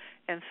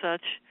and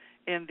such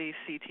in the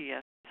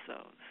CTSOs?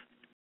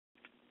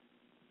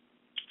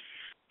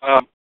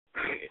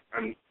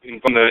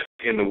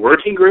 In the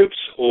working groups,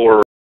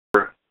 or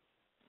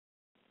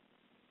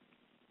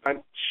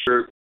I'm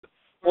sure.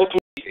 Ultimately,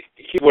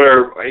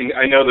 where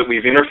I know that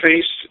we've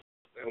interfaced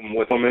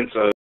with elements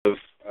of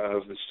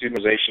the student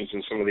organizations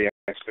and some of the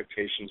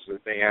expectations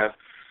that they have.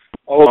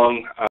 All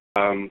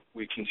along,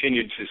 we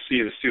continue to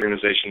see the student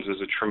organizations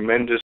as a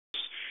tremendous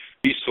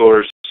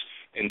resource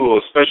and tool,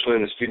 especially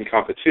in the student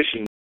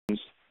competitions,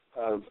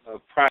 of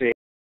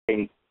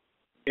practicing,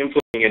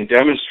 implementing, and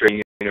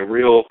demonstrating in a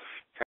real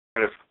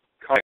kind of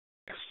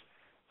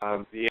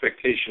context the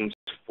expectations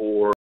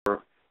for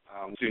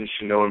students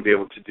should know and be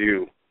able to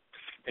do.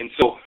 And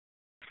so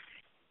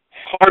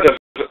part of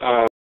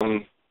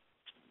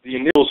the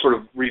initial sort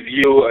of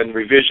review and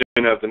revision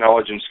of the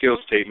knowledge and skills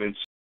statements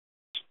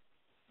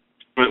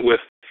went with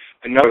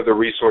a number of the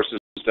resources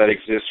that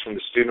exist from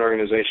the student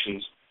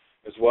organizations,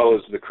 as well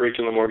as the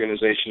curriculum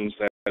organizations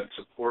that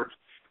support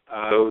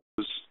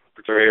those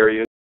particular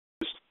areas,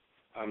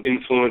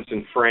 influence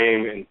and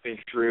frame and think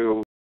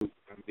through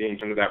being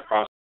into that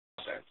process.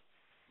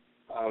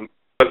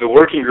 But the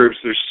working groups,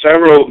 there's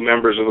several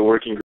members of the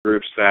working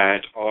groups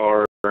that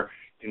are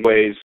in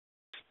ways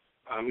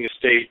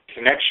state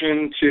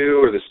connection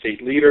to, or the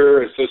state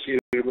leader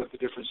associated with the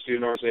different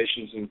student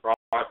organizations, and brought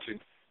to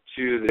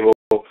the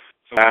level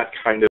that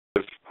kind of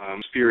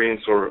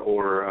experience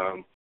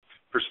or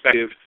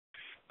perspective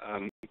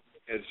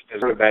as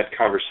part of that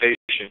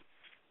conversation.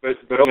 But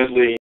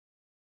ultimately,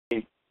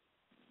 the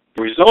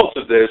results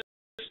of this,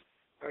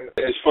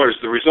 as far as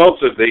the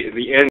results of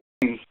the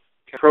end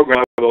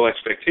program level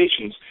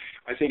expectations,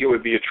 I think it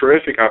would be a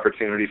terrific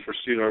opportunity for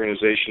student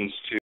organizations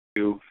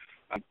to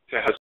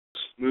have us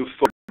move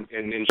forward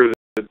and ensure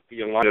that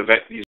the alignment of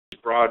these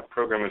broad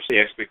program of safety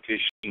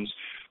expectations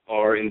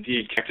are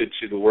indeed connected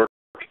to the work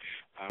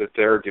that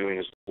they're doing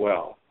as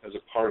well, as a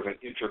part of an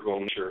integral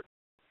nature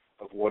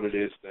of what it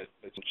is that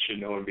they should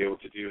know and be able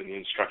to do in the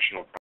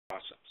instructional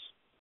process.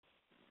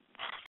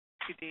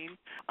 Thank you, Dean.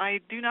 I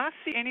do not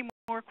see any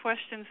more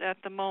questions at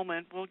the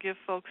moment. We'll give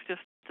folks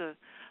just to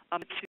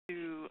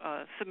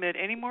submit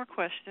any more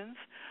questions.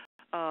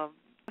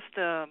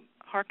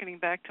 Harkening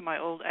back to my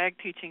old ag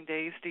teaching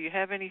days, do you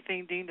have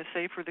anything, Dean, to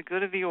say for the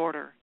good of the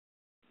order?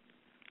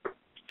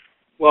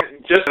 Well,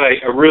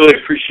 I really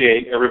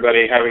appreciate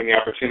everybody having the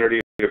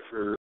opportunity to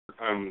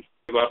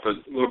give up a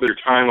little bit of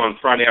time on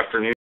Friday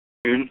afternoon,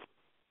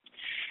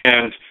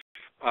 and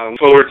look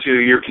forward to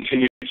your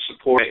continued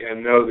support,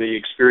 and know the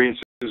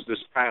experiences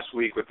this past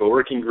week with the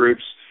working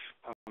groups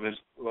is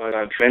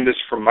tremendous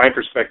from my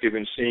perspective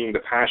in seeing the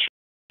passion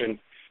and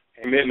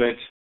commitment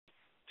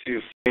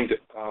to find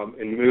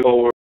and move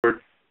forward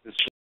this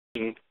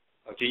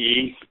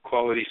CTE,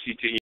 quality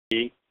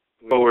CTE.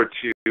 Look forward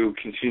to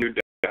continued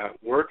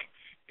work,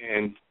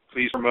 and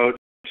please promote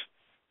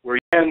where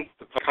you can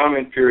the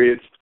comment period,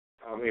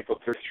 April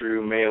 3rd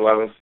through May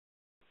 11th,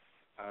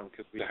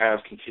 because we have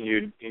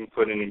continued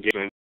input and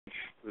engagement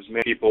with as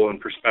many people and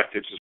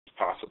perspectives as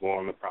possible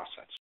on the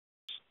process.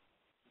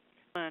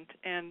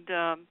 And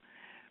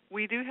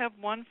we do have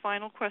one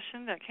final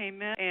question that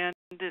came in, and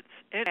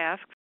it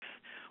asks,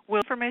 will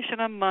information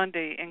on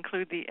Monday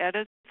include the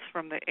edits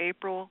from the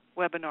April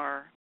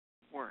webinar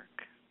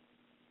work?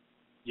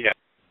 Yeah.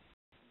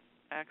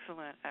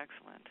 Excellent,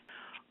 excellent.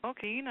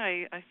 Okay,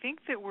 I think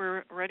that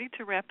we're ready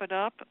to wrap it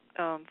up.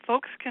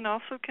 Folks can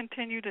also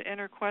continue to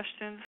enter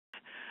questions.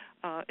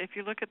 If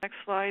you look at the next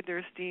slide,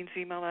 there's Dean's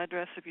email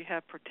address. If you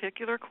have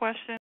particular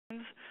questions,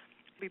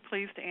 be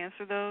pleased to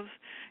answer those.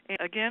 And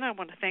again, I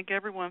want to thank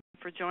everyone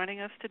for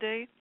joining us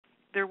today.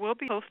 There will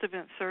be a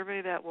post-event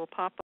survey that will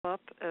pop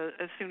up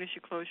as soon as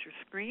you close your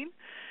screen.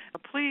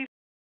 Please,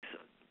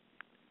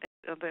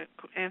 the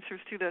answers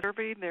to that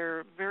survey,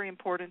 they're very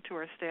important to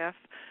our staff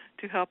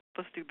to help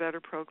us do better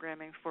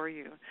programming for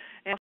you.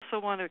 And I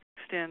also want to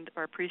extend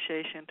our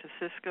appreciation to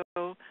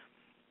Cisco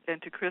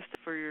and to Krista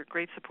for your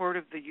great support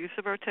of the use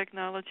of our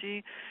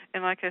technology.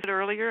 And like I said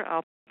earlier,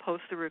 I'll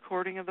post the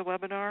recording of the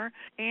webinar.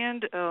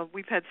 And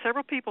we've had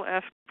several people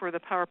ask for the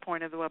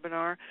PowerPoint of the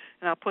webinar,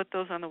 and I'll put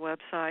those on the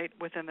website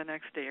within the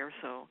next day or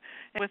so.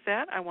 And with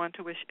that, I want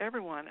to wish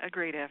everyone a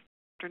great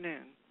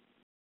afternoon.